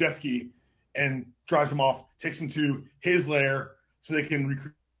a jet ski, and drives him off, takes him to his lair so they can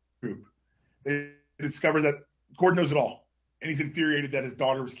recoup. They discover that Gordon knows it all, and he's infuriated that his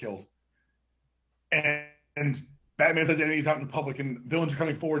daughter was killed. And Batman's identity is out in the public, and villains are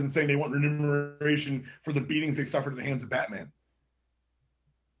coming forward and saying they want remuneration for the beatings they suffered at the hands of Batman.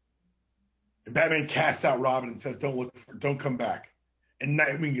 And Batman casts out Robin and says, don't come back. And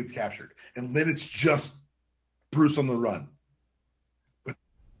Nightwing gets captured. And then it's just Bruce on the run. But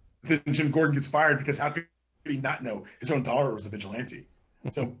then Jim Gordon gets fired because how could he not know his own daughter was a vigilante?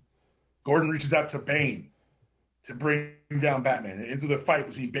 So Gordon reaches out to Bane to bring down Batman. And into the fight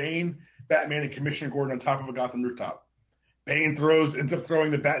between Bane, Batman, and Commissioner Gordon on top of a Gotham rooftop. Bane ends up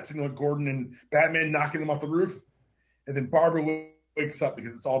throwing the bat signal at Gordon and Batman, knocking him off the roof. And then Barbara wakes up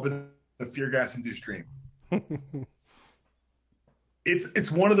because it's all been a fear gas-induced dream.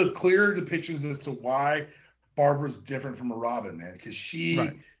 It's one of the clear depictions as to why Barbara's different from a Robin, man, because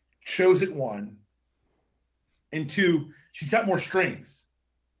she chose it, one, and two, she's got more strings.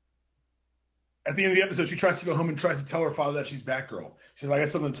 At the end of the episode, she tries to go home and tries to tell her father that she's Batgirl. She says, I got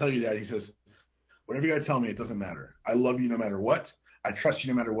something to tell you, Dad. He says, whatever you got to tell me, it doesn't matter. I love you no matter what. I trust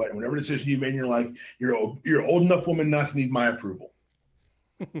you no matter what. And whatever decision you made in your life, you're an old enough woman not to need my approval.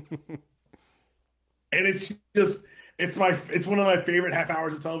 And it's one of my favorite half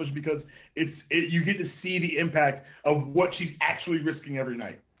hours of television because you get to see the impact of what she's actually risking every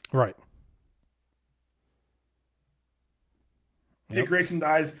night. Right. Dick Grayson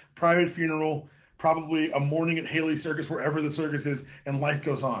dies, private funeral, probably a morning at Haley Circus, wherever the circus is, and life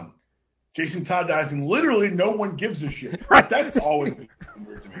goes on. Jason Todd dies, and literally no one gives a shit. Right. That's always been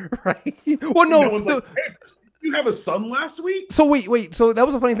weird to me. Right. Well, no. No one's like, hey, you have a son last week? So wait. So that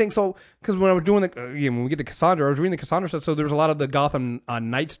was a funny thing. So because when I was doing when we get to Cassandra, I was reading the Cassandra stuff. So there was a lot of the Gotham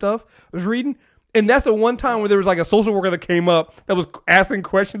Knight stuff I was reading. And that's the one time where there was like a social worker that came up that was asking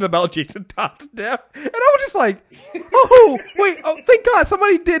questions about Jason Todd's death. And I was just like, oh, wait, thank God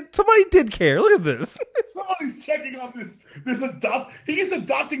somebody did care. Look at this. Somebody's checking on this he is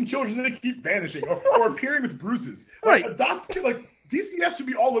adopting children and they keep vanishing or appearing with bruises. Like, right. DCS should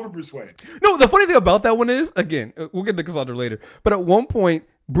be all over Bruce Wayne. No, the funny thing about that one is, again, we'll get to Cassandra later, but at one point,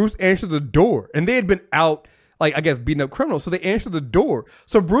 Bruce answers the door, and they had been out, like, I guess, beating up criminals, so they answered the door.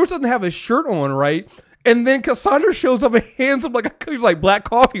 So Bruce doesn't have his shirt on, right? And then Cassandra shows up and hands him, like black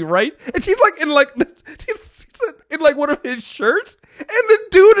coffee, right? And she's, like, she's in, like, one of his shirts, and the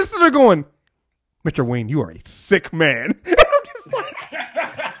dude is sitting there going, Mr. Wayne, you are a sick man. And I'm just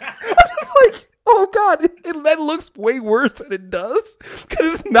like, oh God, that looks way worse than it does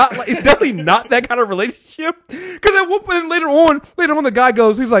because it's definitely not that kind of relationship. Because at one point later on, the guy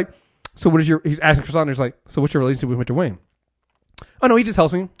goes, he's like, so he's asking Cassandra, he's like, so what's your relationship with Mr. Wayne? Oh no, he just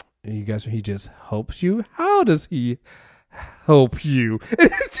helps me. He just helps you. How does he help you?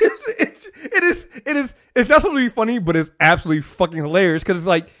 It's not something to be funny, but it's absolutely fucking hilarious because it's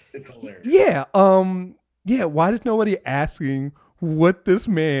like, it's hilarious. Yeah. Why is nobody asking what this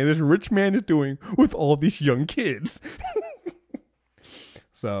rich man is doing with all these young kids?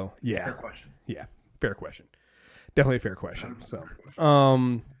 So, yeah. Fair question. Yeah, fair question. Definitely a fair question. So,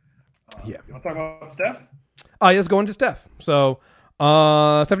 yeah. You want to talk about Steph? Let's go into Steph. So,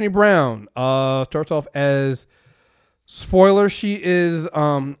 Stephanie Brown starts off as, spoiler, she is,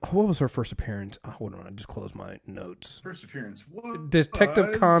 what was her first appearance? Hold on, I just closed my notes. First appearance was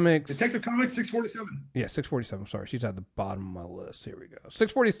Detective Comics 647. Yeah, 647. Sorry, she's at the bottom of my list. Here we go.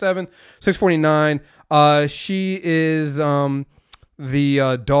 647, 649. She is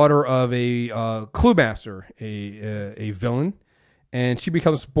the daughter of a clue master, a villain, and she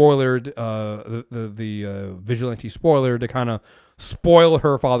becomes spoilered, the vigilante spoiler to kind of spoil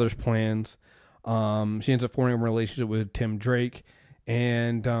her father's plans. She ends up forming a relationship with Tim Drake,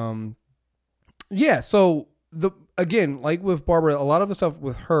 and so again, like with Barbara, a lot of the stuff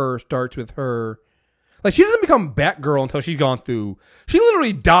with her starts with her, like she doesn't become Batgirl until she's gone through. She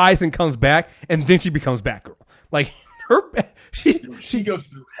literally dies and comes back, and then she becomes Batgirl. Like she goes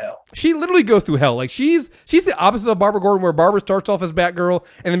through hell. She literally goes through hell. Like she's the opposite of Barbara Gordon, where Barbara starts off as Batgirl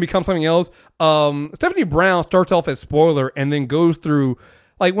and then becomes something else. Stephanie Brown starts off as spoiler and then goes through.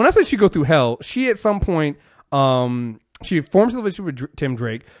 Like, when I say she goes through hell, she at some point, she forms a relationship with Tim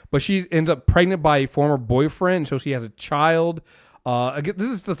Drake, but she ends up pregnant by a former boyfriend, so she has a child.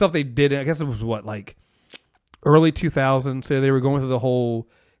 This is the stuff they did, I guess it was early 2000s, so they were going through the whole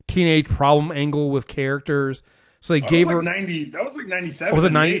teenage problem angle with characters. So they gave her... that was like 97. Was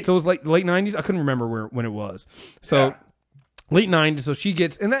it 90? So it was like late 90s? I couldn't remember when it was. So... Yeah. late 90s. So she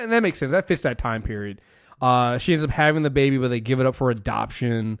gets, and that makes sense. That fits that time period. She ends up having the baby, but they give it up for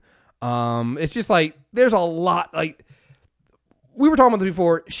adoption. It's just like, there's a lot, like, we were talking about this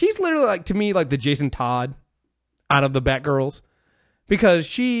before. She's literally, like, to me, like the Jason Todd out of the Batgirls, because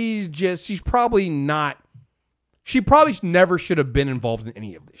she's probably not, she probably never should have been involved in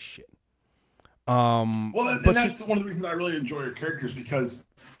any of this shit. Well, and that's one of the reasons I really enjoy her characters, because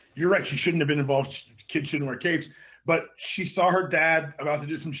you're right, she shouldn't have been involved. Kids shouldn't wear capes, but she saw her dad about to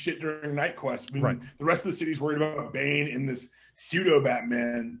do some shit during Night Quest when the rest of the city's worried about Bane and this pseudo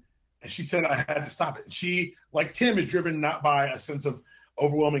Batman, and she said, "I had to stop it." She, like Tim, is driven not by a sense of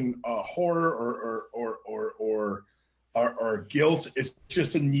overwhelming horror or guilt. It's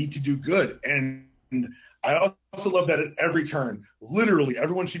just a need to do good, and I also love that at every turn, literally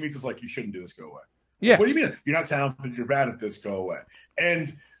everyone she meets is like, "You shouldn't do this. Go away." Yeah. What do you mean? You're not talented. You're bad at this. Go away.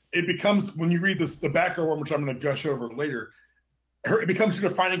 And it becomes, when you read this, the Batgirl one, which I'm going to gush over later, it becomes a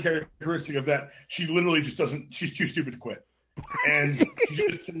defining characteristic of that. She literally just doesn't. She's too stupid to quit, and she's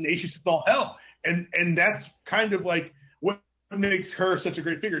just tenacious as all hell. And that's kind of like what makes her such a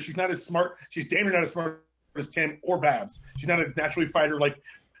great figure. She's not as smart. She's damn near not as smart as Tim or Babs. She's not a naturally fighter like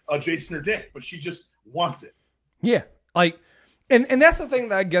Jason or Dick, but she just wants it. Yeah, like, and that's the thing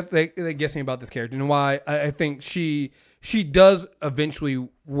that I guess that gets me about this character, and why I think she does eventually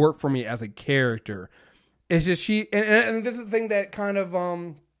work for me as a character. It's just and this is the thing that kind of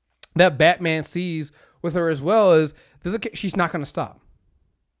that Batman sees with her as well, is she's not going to stop.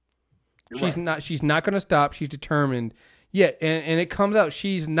 She's not going to stop. She's determined. Yeah, and it comes out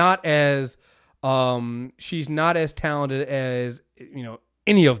she's not as talented as, you know,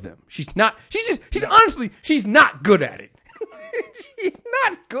 any of them. She's honestly, she's not good at it. She's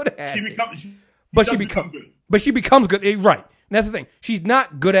not good at it. But she becomes good. Right. And that's the thing. She's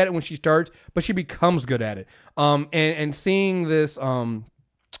not good at it when she starts, but she becomes good at it. And seeing this,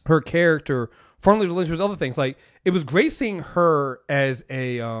 her character formally relates with other things. Like, it was great seeing her as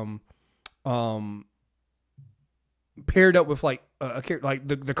a, paired up with like a character, like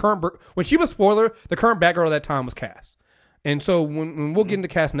the current, when she was Spoiler, the current Batgirl at that time was Cass. And so when we'll get into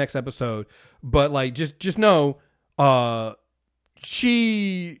Cass next episode, but like, just know,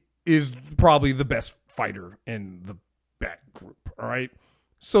 she is probably the best fighter in the Bat group. All right.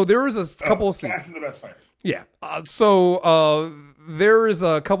 So there is a couple of Cass is the best fighter. Yeah. There is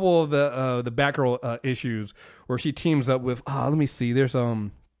a couple of the Batgirl issues where she teams up with, let me see. There's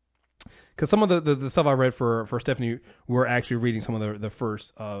because some of the stuff I read for Stephanie, we're actually reading some of the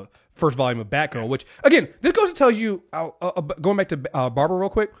first volume of Batgirl, which, again, this goes to tell you, going back to Barbara real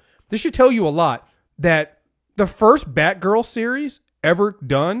quick, this should tell you a lot, that the first Batgirl series ever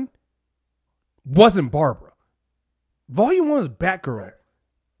done wasn't Barbara. Volume 1 is Batgirl.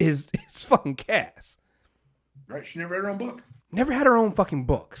 Is fucking Cass. Right, she never read her own book. Never had her own fucking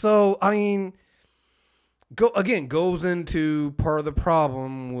book. So, I mean, goes into part of the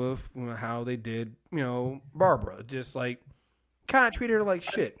problem with, you know, how they did, you know, Barbara. Just like, kind of treated her like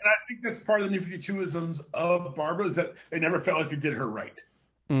shit. And I think that's part of the New 52isms of Barbara, is that they never felt like they did her right.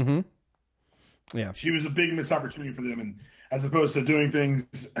 Mm-hmm. Yeah. She was a big missed opportunity for them, and as opposed to doing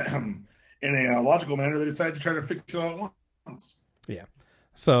things in a logical manner, they decided to try to fix it all at once. Yeah.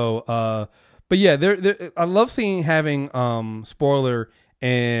 So, but yeah, I love having Spoiler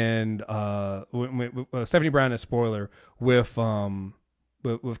and Stephanie Brown as Spoiler with Cass,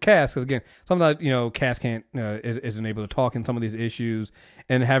 because again, sometimes, you know, Cass isn't able to talk in some of these issues,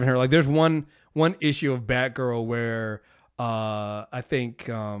 and having her, like, there's one issue of Batgirl where I think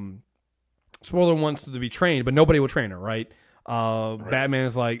Spoiler wants to be trained, but nobody will train her, right?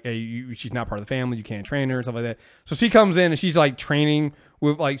 Batman's like, hey, she's not part of the family, you can't train her and stuff like that. So she comes in and she's like training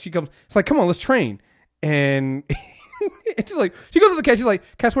with, like, it's like, come on, let's train. And it's like, she goes to the Cass, she's like,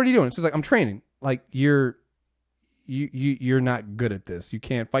 Cass, what are you doing? She's like, I'm training. Like, you're not good at this. You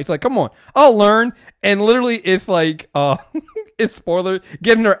can't fight. She's like, come on, I'll learn. And literally it's like, it's Spoiler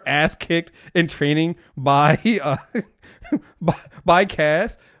getting her ass kicked in training by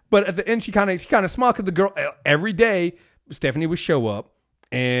Cass. But at the end, she kind of smiled, because the girl, every day, Stephanie would show up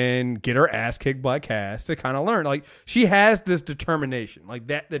and get her ass kicked by Cass to kind of learn. Like, she has this determination. Like,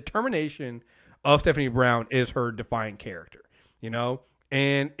 that determination of Stephanie Brown is her defining character, you know?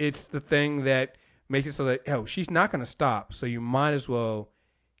 And it's the thing that makes it so that, she's not going to stop. So you might as well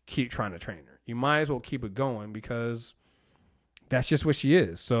keep trying to train her. You might as well keep it going, because that's just what she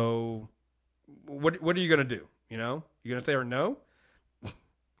is. So what are you going to do? You know, you're going to say her no?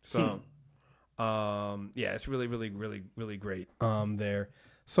 So, yeah, it's really, really, really, really great there.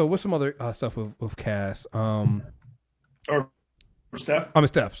 So what's some other stuff with Cass? Or Steph? I'm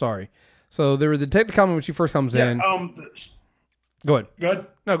Steph, sorry. So there was the detective comic when she first comes in. Go ahead. Good.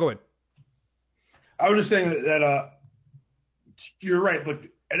 No, go ahead. I was just saying that you're right. Look,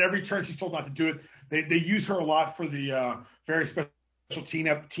 at every turn, she's told not to do it. They use her a lot for the very special teen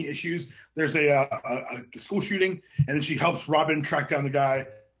issues. There's a school shooting, and then she helps Robin track down the guy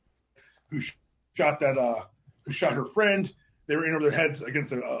who shot her friend. They were in over their heads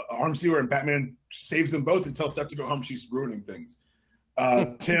against an arms dealer, and Batman saves them both and tells Steph to go home. She's ruining things.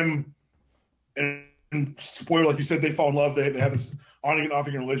 Tim and spoiler, like you said, they fall in love. They have this on and off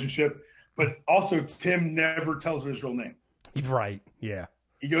again relationship, but also Tim never tells her his real name. Right. Yeah.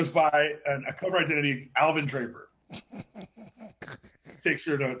 He goes by a cover identity, Alvin Draper. Takes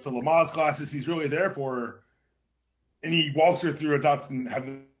her to Lamaze classes. He's really there for her. And he walks her through adopting,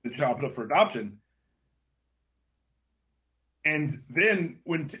 having the child put up for adoption. And then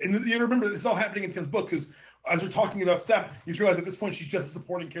you remember this is all happening in Tim's book, because as we're talking about Steph, you realize at this point she's just a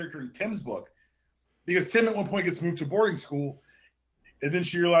supporting character in Tim's book. Because Tim at one point gets moved to boarding school, and then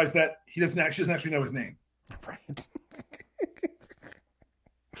she realized that she doesn't actually know his name. Right.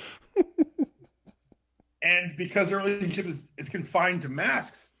 And because their relationship is confined to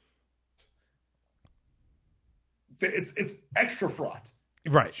masks, it's extra fraught.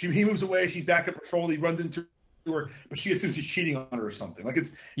 Right. He moves away. She's back at patrol. He runs into her, but she assumes he's cheating on her or something. Like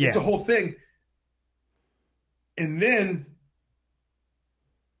it's a whole thing. And then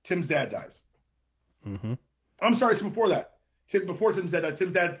Tim's dad dies. Mm-hmm. I'm sorry. So before that, before Tim's dad died,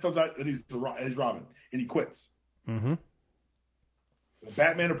 Tim's dad finds out that he's Robin, and he quits. Mm-hmm. So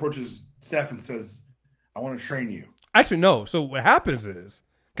Batman approaches Steph and says, I want to train you. Actually, no. So what happens is,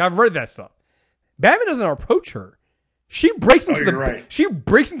 I've read that stuff. Batman doesn't approach her. She breaks into she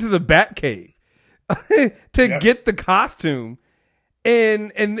breaks into the Batcave to get the costume,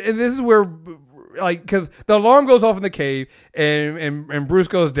 and this is where, like, because the alarm goes off in the cave, and Bruce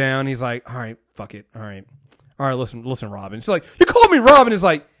goes down. He's like, all right, fuck it, all right, listen, Robin. She's like, you called me Robin. He's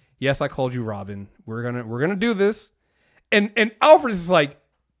like, yes, I called you Robin. We're gonna do this, and Alfred is like,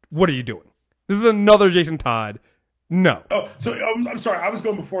 what are you doing? This is another Jason Todd. No. Oh, so I'm sorry. I was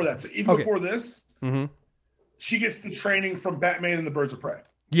going before that. So even before this, she gets the training from Batman and the Birds of Prey.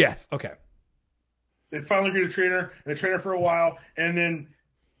 Yes. Okay. They finally agree to train her, and they train her for a while, and then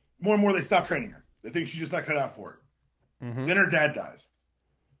more and more they stop training her. They think she's just not cut out for it. Mm-hmm. Then her dad dies,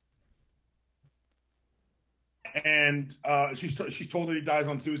 and she's told that he dies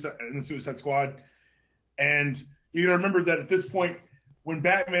in the Suicide Squad. And you gotta remember that at this point, when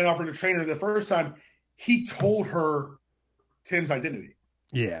Batman offered to train her the first time, he told her Tim's identity.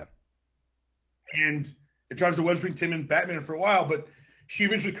 Yeah. And it drives a wedge between Tim and Batman for a while, but she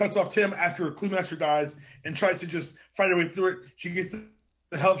eventually cuts off Tim after Cluemaster dies and tries to just fight her way through it. She gets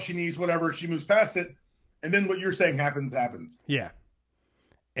the help she needs, whatever. She moves past it. And then what you're saying happens. Yeah.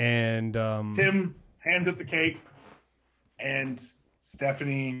 And Tim hands up the cake, and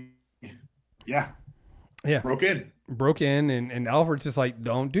Stephanie, broke in, and Alfred's just like,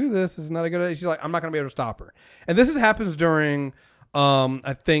 don't do this. This is not a good idea. She's like, I'm not going to be able to stop her. And this happens during,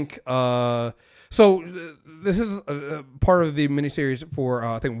 I think, this is part of the miniseries for,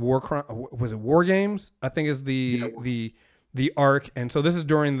 I think, War Games? I think is the arc. And so this is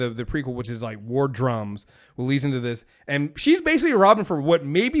during the prequel, which is like War Drums, which leads into this. And she's basically Robin for what,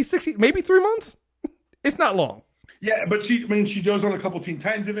 maybe 3 months? It's not long. Yeah, but she goes on a couple Teen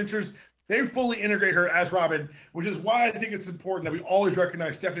Titans adventures. They fully integrate her as Robin, which is why I think it's important that we always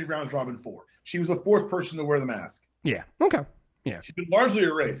recognize Stephanie Brown's Robin 4. She was the fourth person to wear the mask. Yeah. Okay. Yeah. She's been largely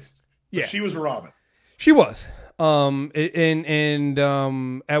erased. Yeah. She was a Robin. She was. And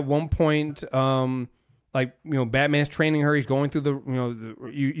at one point, like, you know, Batman's training her. He's going through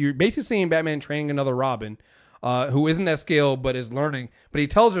you're basically seeing Batman training another Robin, who isn't that skilled but is learning. But he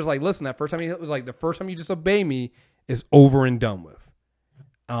tells her, like, listen, that first time the first time you disobey me is over and done with.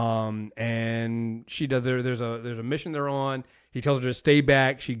 And she does. There's a mission they're on. He tells her to stay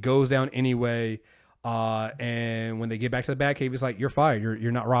back. She goes down anyway. And when they get back to the Batcave, he's like, "You're fired.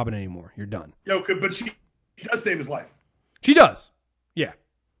 You're not Robin anymore. You're done." But she does save his life. She does. Yeah,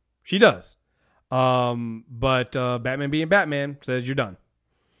 she does. But Batman being Batman says you're done.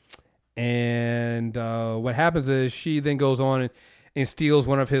 And what happens is she then goes on and steals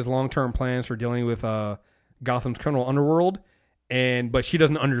one of his long-term plans for dealing with Gotham's criminal underworld. But she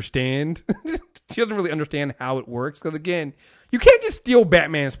doesn't understand. She doesn't really understand how it works. Because, again, you can't just steal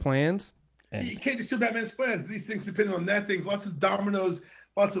Batman's plans. You can't just steal Batman's plans. These things depend on that things. Lots of dominoes,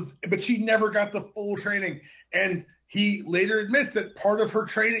 but she never got the full training. And he later admits that part of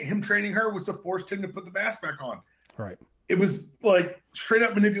him training her was to force him to put the mask back on. Right. It was like straight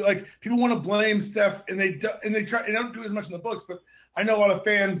up manipulation. Like, people want to blame Steph, and they try. And I don't do as much in the books, but I know a lot of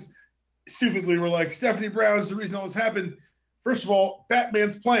fans stupidly were like, Stephanie Brown is the reason all this happened. First of all,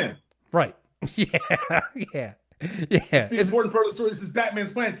 Batman's plan. Right. Yeah. Yeah. Yeah. The important part of the story. This is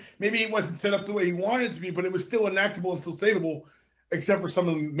Batman's plan. Maybe it wasn't set up the way he wanted it to be, but it was still enactable and still savable, except for some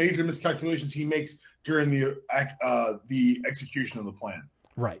of the major miscalculations he makes during the execution of the plan.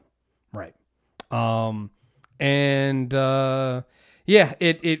 Right. Right. And yeah,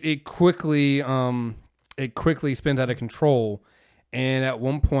 it quickly spins out of control, and at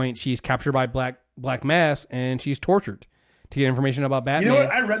one point she's captured by Black Mask and she's tortured to get information about Batman. You know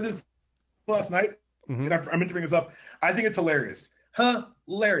what? I read this last night, and I meant to bring this up. I think it's hilarious.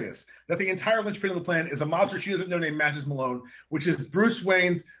 Hilarious. That the entire linchpin of the plan is a mobster she doesn't know named Matches Malone, which is Bruce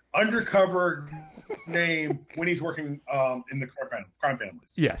Wayne's undercover name when he's working in the crime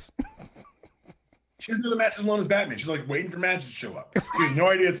families. Yes. She doesn't know the Matches Malone is Batman. She's like waiting for Matches to show up. She has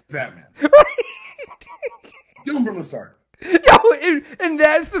no idea it's Batman. Give him from the start. Yo, and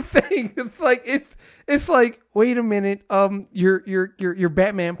that's the thing. It's like, wait a minute, your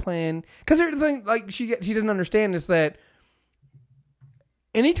Batman plan, because the thing, like, she didn't understand is that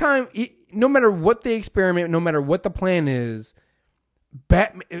anytime, no matter what they experiment, no matter what the plan is,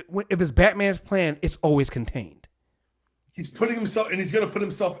 Batman, if it's Batman's plan, it's always contained. He's putting himself, and he's going to put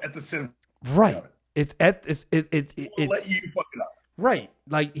himself at the center. Right. It's let you fuck it up. Right.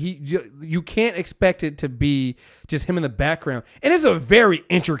 Like you can't expect it to be just him in the background. And it's a very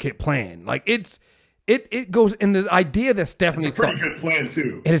intricate plan. Like it goes in the idea that Stephanie It's a pretty good plan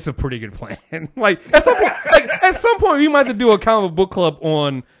too. It is a pretty good plan. At some point we might have to do a comic book club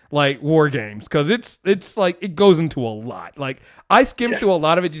on like war games, because it's like it goes into a lot. Like I skimmed through a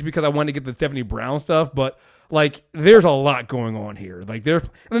lot of it just because I wanted to get the Stephanie Brown stuff, but like there's a lot going on here. Like and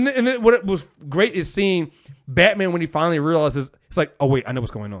then what was great is seeing Batman when he finally realizes, it's like, oh wait, I know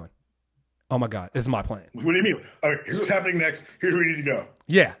what's going on. Oh my God, this is my plan. What do you mean? All right, here's what's happening next. Here's where we need to go.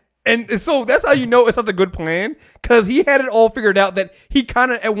 Yeah. And so that's how you know it's such a good plan, because he had it all figured out, that he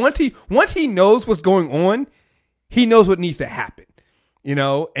kind of, once he knows what's going on, he knows what needs to happen, you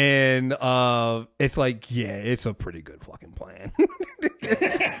know? And it's like, yeah, it's a pretty good fucking plan.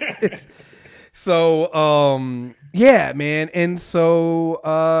 So, yeah, man. And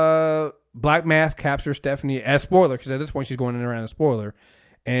so Black Mask captures Stephanie as spoiler, because at this point she's going in around a spoiler,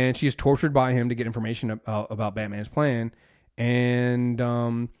 and she's tortured by him to get information about Batman's plan.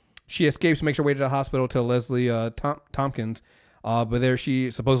 And she escapes, makes her way to the hospital to Leslie Tompkins, but there she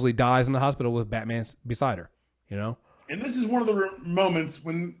supposedly dies in the hospital with Batman beside her, you know? And this is one of the moments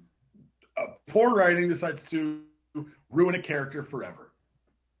when poor writing decides to ruin a character forever.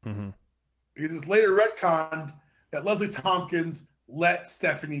 Mm-hmm. Because it's later retconned that Leslie Tompkins let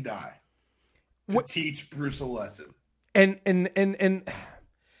Stephanie die to teach Bruce a lesson. And then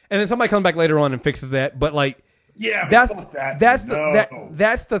somebody comes back later on and fixes that, but like, yeah, that's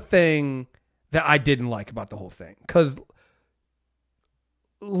the thing that I didn't like about the whole thing, because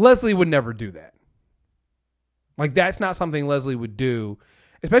Leslie would never do that. Like, that's not something Leslie would do,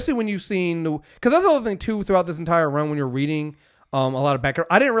 especially when you've seen because that's the other thing too throughout this entire run when you're reading a lot of background.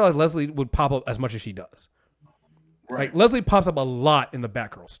 I didn't realize Leslie would pop up as much as she does. Right. Like, Leslie pops up a lot in the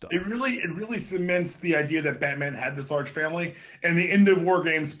Batgirl stuff. It really cements the idea that Batman had this large family, and the end of War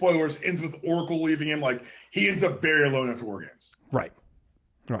Games, spoilers, ends with Oracle leaving him. Like, he ends up very alone after War Games. Right.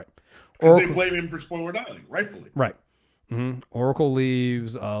 Because they blame him for spoiler dying, rightfully. Right. Mm-hmm. Oracle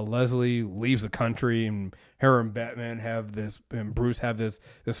leaves. Leslie leaves the country, and her and Batman have this, and Bruce have this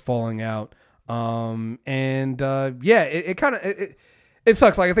falling out. It kind of it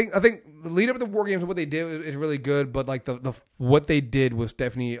sucks. Like, I think the lead up to the War Games, what they did is really good, but like the what they did with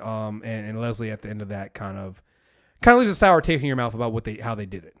Stephanie and Leslie at the end of that kind of leaves a sour taste in your mouth about how they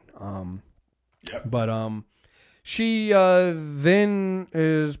did it. But she then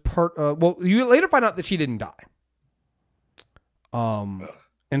is part. Well, you later find out that she didn't die.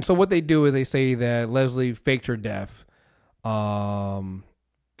 And so what they do is they say that Leslie faked her death. And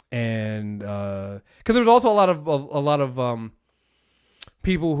because there was also a lot of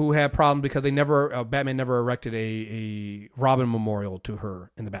people who had problems because they never Batman never erected a Robin memorial to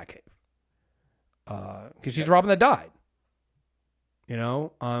her in the Batcave, because she's the Robin that died, you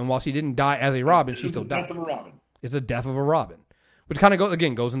know. And while she didn't die as a Robin, she still died. Death of a Robin. It's the death of a Robin, which kind of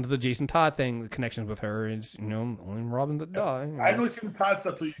goes into the Jason Todd thing, the connections with her. It's, you know, only Robins that die. You know? I've only seen the Todd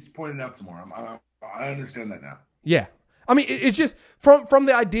stuff till you pointed it out some more. I understand that now. Yeah. I mean, it's just from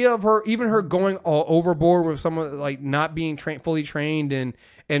the idea of her, even her going overboard with someone like not being fully trained, and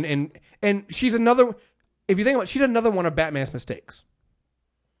she's another. If you think about it, she's another one of Batman's mistakes.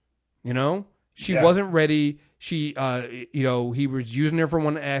 You know, she wasn't ready. She, he was using her for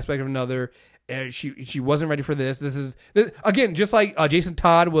one aspect of another, she wasn't ready for this. This again, just like Jason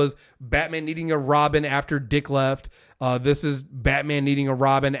Todd was Batman needing a Robin after Dick left. This is Batman needing a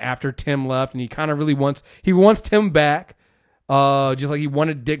Robin after Tim left, and he kind of really wants Tim back. Just like he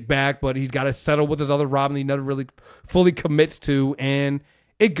wanted Dick back, but he's got to settle with his other Robin he never really fully commits to, and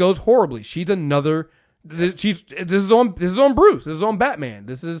it goes horribly. This is on Bruce. This is on Batman.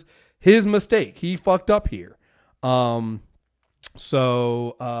 This is his mistake. He fucked up here.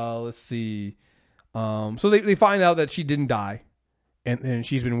 So let's see. So they find out that she didn't die, and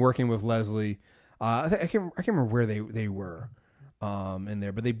she's been working with Leslie. I can't remember where they were in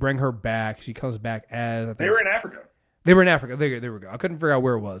there, but they bring her back. She comes back as they were in Africa. They were in Africa. There we go. I couldn't figure out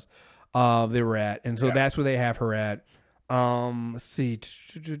where it was. They were at, and so that's where they have her at. Let's see.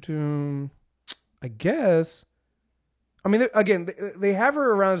 I guess. I mean, again, they have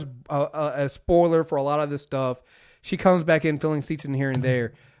her around as spoiler for a lot of this stuff. She comes back in, filling seats in here and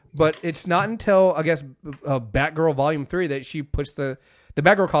there, but it's not until I guess Batgirl Volume 3 that she puts the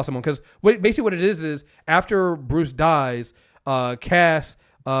Batgirl costume on. Because basically what it is after Bruce dies, Cass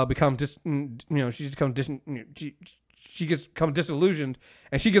becomes she gets disillusioned,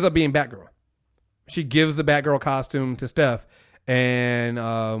 and she gives up being Batgirl. She gives the Batgirl costume to Steph,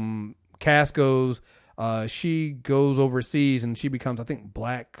 and Cass goes. She goes overseas, and she becomes, I think,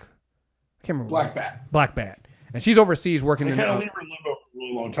 I can't remember. Black Bat, and she's overseas working. They kind of leave her in limbo for a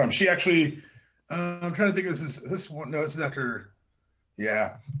really long time. She actually, I'm trying to think. This is after.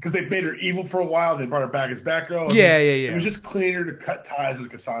 Yeah, because they made her evil for a while. They brought her back as Batgirl. Yeah. It was just cleaner to cut ties with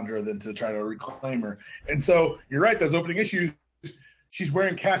Cassandra than to try to reclaim her. And so you're right. Those opening issues, she's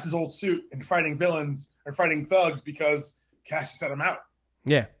wearing Cass's old suit and fighting villains or fighting thugs because Cass set him out.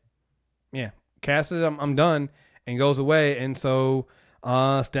 Yeah. Cass says, I'm done, and goes away. And so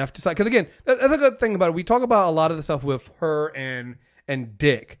Steph decides, because again, that's a good thing about it. We talk about a lot of the stuff with her and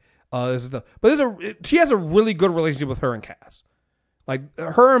Dick. She has a really good relationship with her and Cass. Like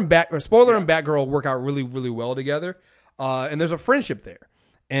her and Spoiler and Batgirl work out really, really well together. And there's a friendship there.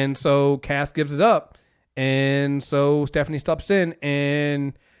 And so Cass gives it up. And so Stephanie steps in.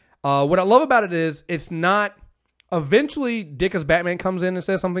 And what I love about it is it's not, eventually Dick as Batman comes in and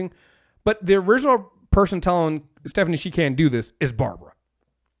says something, but the original person telling Stephanie she can't do this is Barbara.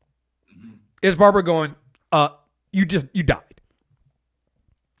 Is Barbara going, you died.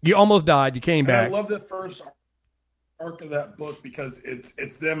 You almost died. You came back. I love the first arc of that book because it's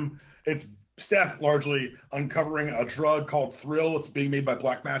Steph largely uncovering a drug called Thrill. It's being made by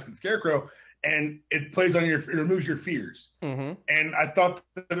Black Mask and Scarecrow, and it it removes your fears. Mm-hmm. And I thought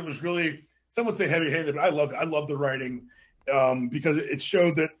that it was really, some would say heavy-handed, but I loved the writing because it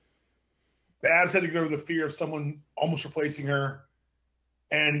showed that Babs had to get over the fear of someone almost replacing her,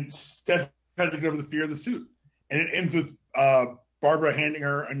 and Steph had to get over the fear of the suit. And it ends with Barbara handing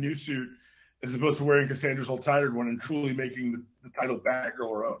her a new suit as opposed to wearing Cassandra's old tattered one and truly making the title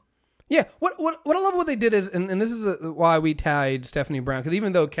Batgirl her own. Yeah, what I love what they did is, and this is why we tied Stephanie Brown, because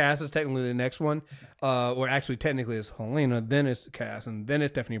even though Cass is technically the next one, or actually technically it's Helena, then it's Cass, and then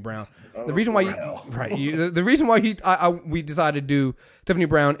it's Stephanie Brown. The reason why the reason why we decided to do Stephanie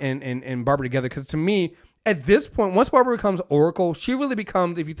Brown and Barbara together, because to me at this point, once Barbara becomes Oracle, she really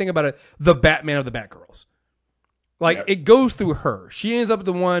becomes, if you think about it, the Batman of the Batgirls. Like, it goes through her. She ends up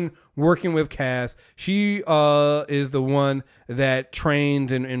the one working with Cass. She is the one that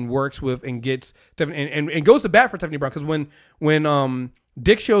trains and works with and gets and goes to bat for Stephanie Brown. Because when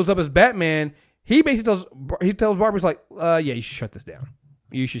Dick shows up as Batman, he basically tells Barbara, he's like, yeah, you should shut this down.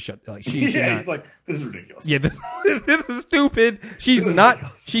 You should shut. Like, he's like, this is ridiculous. Yeah, this is stupid. She's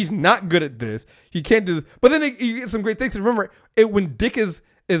not good at this. You can't do this. But then you get some great things. Remember, when Dick is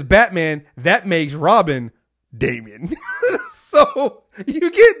Batman, that makes Robin Damian. So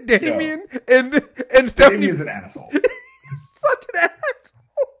you get Damian and Stephanie. Damian's an asshole. Such an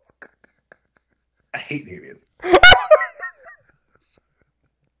asshole. I hate Damian.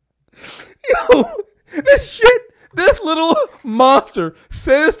 Yo, this little monster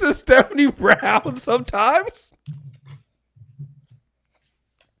says to Stephanie Brown sometimes.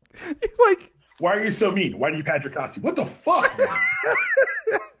 He's like, why are you so mean? Why do you pad your costume? What the fuck, man?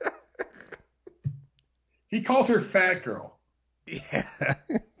 He calls her Fat Girl. Yeah.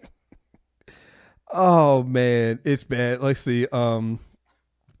 Oh man, it's bad. Let's see. Let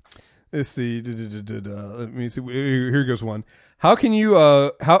me see. Here goes one. How can you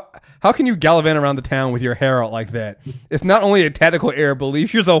gallivant around the town with your hair out like that? It's not only a tactical error, but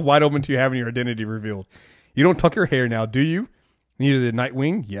leaves yourself wide open to having your identity revealed. You don't tuck your hair now, do you? Neither the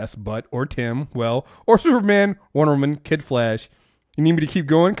Nightwing, yes, but, or Tim, well, or Superman, Wonder Woman, Kid Flash. You need me to keep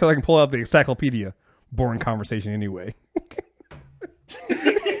going? Because I can pull out the encyclopedia. Boring conversation anyway.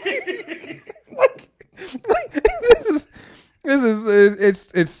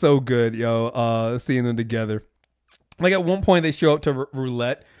 It's so good, yo. Seeing them together. Like at one point they show up to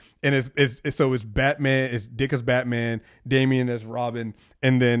roulette, and it's Batman, it's Dick as Batman, Damian as Robin,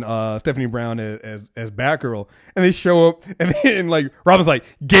 and then Stephanie Brown as Batgirl, and they show up, and then like Robin's like,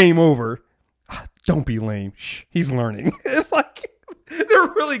 game over. Don't be lame. Shh, he's learning. It's like they're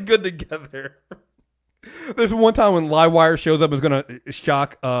really good together. There's one time when Livewire shows up and is gonna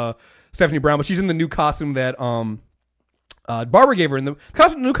shock Stephanie Brown, but she's in the new costume that Barbara gave her. And the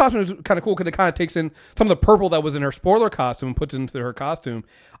new costume is kind of cool because it kind of takes in some of the purple that was in her spoiler costume and puts it into her costume.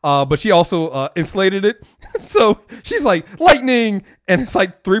 But she also insulated it. So she's like, lightning! And it's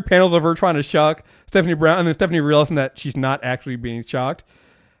like 3 panels of her trying to shock Stephanie Brown. And then Stephanie realizing that she's not actually being shocked.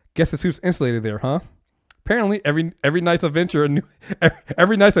 Guess the suit's insulated there, huh? Apparently, every night's adventure,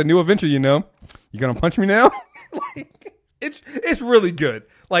 every night's a new adventure, you know. You gonna punch me now? Like, it's really good.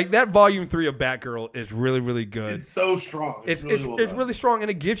 Like that volume 3 of Batgirl is really, really good. It's so strong. It's really strong, and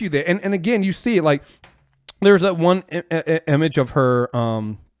it gives you that. And again, you see it like there's that one image of her,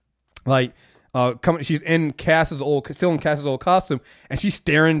 coming. She's in still in Cass's old costume, and she's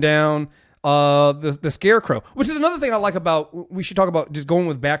staring down the Scarecrow, which is another thing I like about. We should talk about just going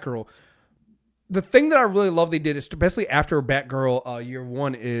with Batgirl. The thing that I really love they did, especially after Batgirl year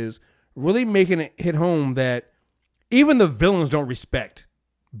 1, is really making it hit home that even the villains don't respect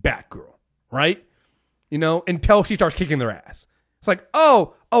Batgirl, right? You know, until she starts kicking their ass. It's like,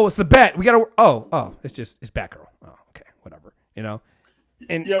 oh, it's the Bat. We gotta. It's Batgirl. Oh, okay, whatever. You know,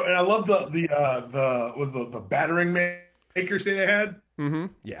 and and I love the battering makers thing they had. Mm-hmm.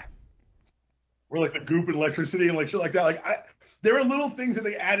 Yeah, where like the goop and electricity and like shit like that. Like there were little things that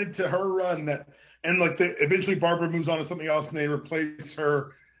they added to her run that, and like eventually Barbara moves on to something else and they replace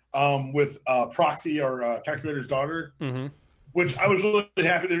her with Proxy or Calculator's daughter, which I was really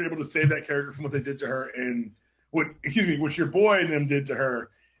happy they were able to save that character from what they did to her and what your boy and them did to her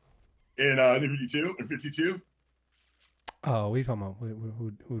in 52. Oh, what are you talking about?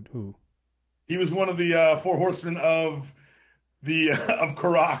 Who? He was one of the 4 horsemen of of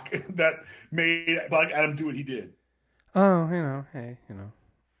Karak that made Black Adam do what he did. Oh,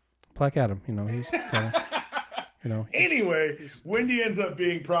 Black Adam, he's kind of, Anyway, Wendy ends up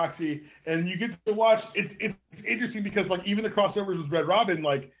being Proxy, and you get to watch. It's interesting because like even the crossovers with Red Robin,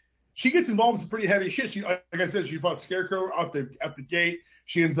 like she gets involved in some pretty heavy shit. She, like I said, she fought Scarecrow out the gate.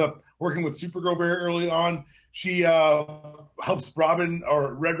 She ends up working with Supergirl very early on. She helps Red Robin,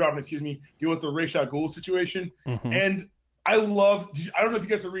 deal with the Ra's al Ghul situation. And I don't know if you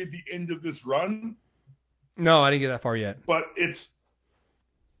got to read the end of this run. No, I didn't get that far yet. But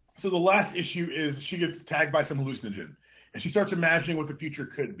so the last issue is she gets tagged by some hallucinogen, and she starts imagining what the future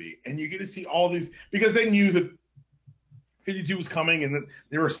could be. And you get to see all these, because they knew that 52 was coming and that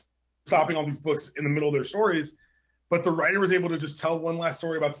they were stopping all these books in the middle of their stories. But the writer was able to just tell one last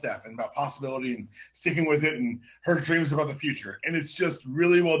story about Steph and about possibility and sticking with it and her dreams about the future. And it's just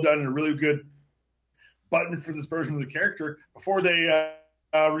really well done and a really good button for this version of the character before they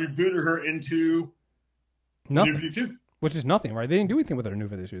rebooted her into New 52. Which is nothing, right? They didn't do anything with her New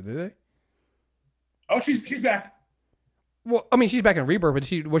 52, did they? Oh, she's back. Well, I mean, she's back in Rebirth,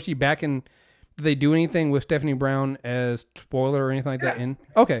 but was she back in? Did they do anything with Stephanie Brown as spoiler or anything like that?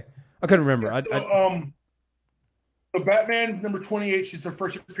 Okay, I couldn't remember. So Batman number 28. She's her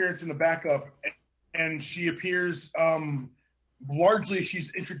first appearance in the backup, and she appears. Largely,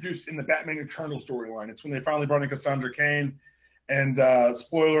 she's introduced in the Batman Eternal storyline. It's when they finally brought in Cassandra Cain, and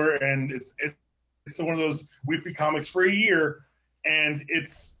spoiler, and it's one of those weekly comics for a year, and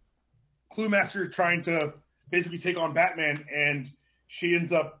it's Cluemaster trying to basically take on Batman, and she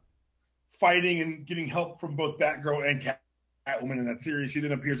ends up fighting and getting help from both Batgirl and Catwoman in that series. She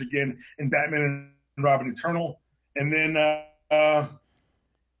then appears again in Batman and Robin Eternal, and then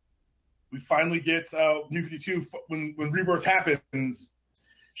we finally get New 52 when Rebirth happens.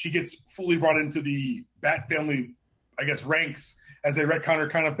 She gets fully brought into the Bat family, I guess, ranks as they retcon her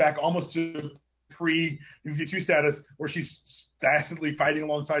kind of back almost to pre-New 52 status, where she's tacitly fighting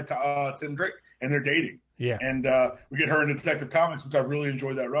alongside Tim Drake, and they're dating. Yeah. And we get her in Detective Comics, which I've really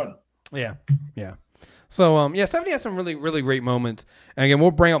enjoyed that run. Yeah. So, Stephanie has some really, really great moments. And again,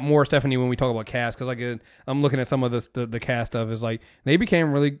 we'll bring up more Stephanie when we talk about cast, because I'm looking at some of the cast stuff. Is like they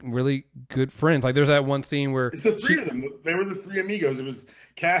became really, really good friends. Like there's that one scene where it's the three of them. They were the 3 amigos. It was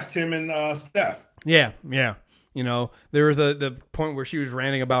Cass, Tim, and Steph. Yeah. There was the point where she was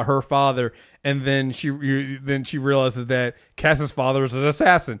ranting about her father, and then she realizes that Cass's father is an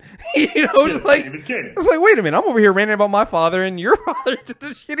assassin. Just like it's like, wait a minute, I'm over here ranting about my father, and your father is just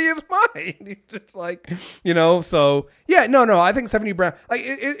as shitty as mine. Just like, so yeah, no, I think Stephanie Brown, like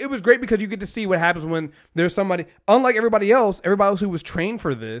it was great because you get to see what happens when there's somebody, unlike everybody else who was trained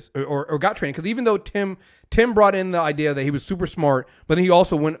for this or got trained, because even though Tim brought in the idea that he was super smart, but then he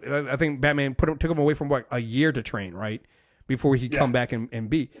also went, I think Batman took him away from a year to train, right? Before he come back and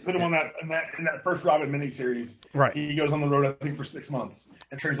be. Put him on in that first Robin miniseries. Right. He goes on the road, I think, for 6 months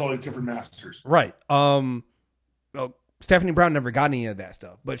and trains all these different masters. Right. Stephanie Brown never got any of that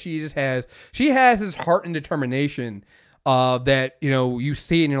stuff, but she has this heart and determination that, you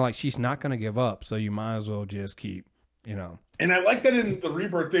see and you're like, she's not going to give up. So you might as well just keep, And I like that in the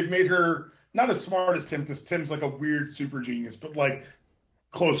Rebirth, they've made her not as smart as Tim, because Tim's like a weird super genius, but like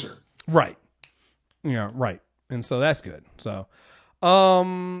closer. Right. Right. And so that's good. So,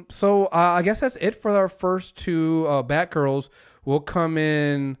 I guess that's it for our first two Batgirls. We'll come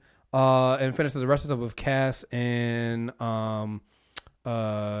in and finish the rest of the stuff with Cass and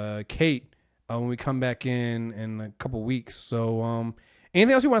Kate when we come back in a couple weeks. So,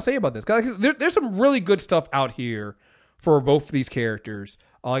 anything else you want to say about this? Because there's some really good stuff out here for both of these characters.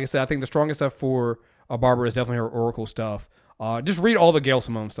 Like I said, I think the strongest stuff for Barbara is definitely her Oracle stuff. Just read all the Gail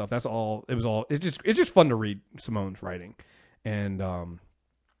Simone stuff. That's all. It's just fun to read Simone's writing, and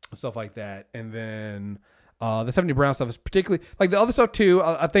stuff like that. And then the Stephanie Brown stuff is particularly like the other stuff too.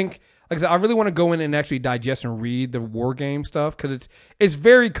 I think, like I said, I really want to go in and actually digest and read the War Game stuff because it's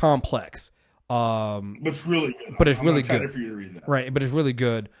very complex. But it's really good. But it's I'm really excited good for you to read that. Right? But it's really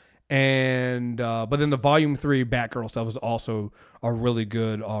good. And but then the Volume 3 Batgirl stuff is also a really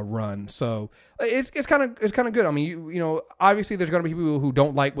good run. So it's kind of good. I mean, you obviously there's going to be people who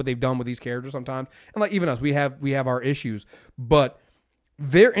don't like what they've done with these characters sometimes, and like even us, we have our issues. But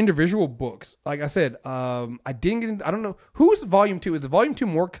their individual books, like I said, I didn't get into, I don't know who's Volume 2. Is the Volume 2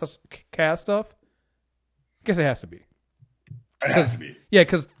 more cast stuff? I guess it has to be. It has to be. Yeah,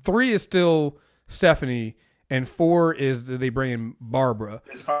 because 3 is still Stephanie, and 4 is they bring in Barbara.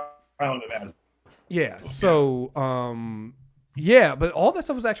 It's fine. Yeah. So, yeah, but all that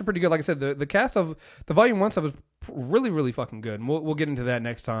stuff was actually pretty good. Like I said, the cast of the Volume 1 stuff was really, really fucking good. And we'll get into that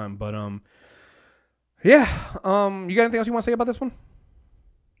next time. But yeah. You got anything else you want to say about this one?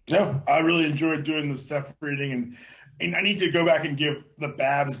 No, I really enjoyed doing the stuff reading, and I need to go back and give the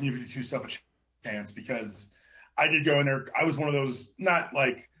Babs New 52 stuff a chance because I did go in there. I was one of those, not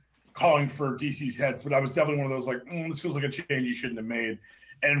like calling for DC's heads, but I was definitely one of those like, this feels like a change you shouldn't have made.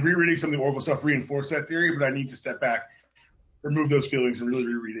 And rereading some of the Oracle stuff reinforced that theory, but I need to step back, remove those feelings, and really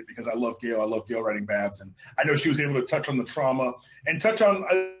reread it because I love Gail. I love Gail writing Babs, and I know she was able to touch on the trauma and touch on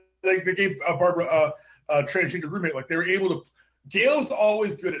like they gave Barbara a transgender roommate. Like they were able to. Gail's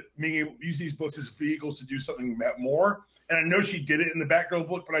always good at being able to use these books as vehicles to do something more, and I know she did it in the Batgirl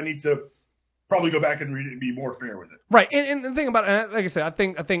book, but I need to probably go back and read it and be more fair with it. Right, and the thing about it, like I said, I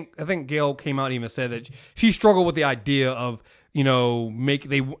think Gail came out and even said that she struggled with the idea of. She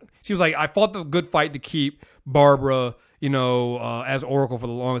was like, I fought the good fight to keep Barbara, as Oracle for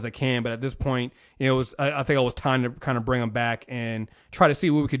the long as I can. But at this point, I think it was time to kind of bring them back and try to see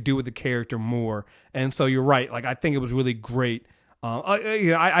what we could do with the character more. And so you're right. Like, I think it was really great.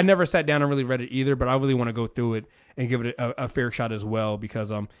 I never sat down and really read it either, but I really want to go through it and give it a fair shot as well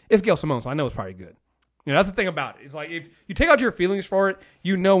because it's Gail Simone, so I know it's probably good. That's the thing about it. It's like if you take out your feelings for it,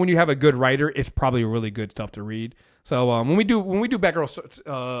 when you have a good writer, it's probably really good stuff to read. So when we do Batgirl,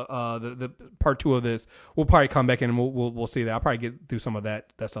 the part 2 of this, we'll probably come back in and we'll see that. I'll probably get through some of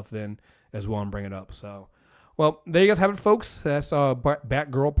that stuff then as well and bring it up. So, well, there you guys have it, folks. That's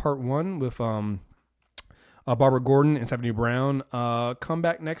Batgirl part 1 with Barbara Gordon and Stephanie Brown. Come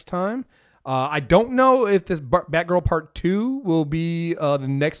back next time. I don't know if this Batgirl part 2 will be the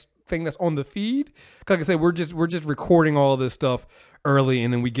next thing that's on the feed. Like I said, we're just recording all of this stuff early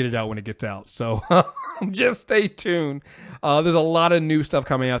and then we get it out when it gets out. So just stay tuned. There's a lot of new stuff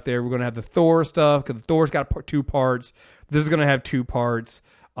coming out there. We're going to have the Thor stuff because Thor's got 2 parts. This is going to have 2 parts.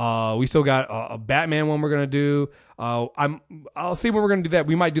 We still got a Batman one we're going to do. I'll see when we're going to do that.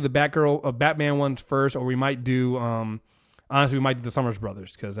 We might do the Batman ones first, or we might do, honestly, we might do the Summers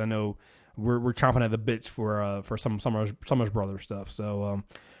Brothers because I know we're chomping at the bits for some Summers Brothers stuff. So,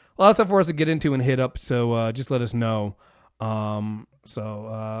 a lot of stuff for us to get into and hit up, so just let us know.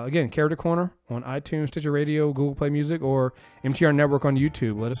 Again, Character Corner on iTunes, Stitcher Radio, Google Play Music, or MTR Network on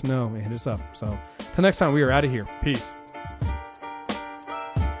YouTube. Let us know and hit us up. So, till next time, we are out of here. Peace.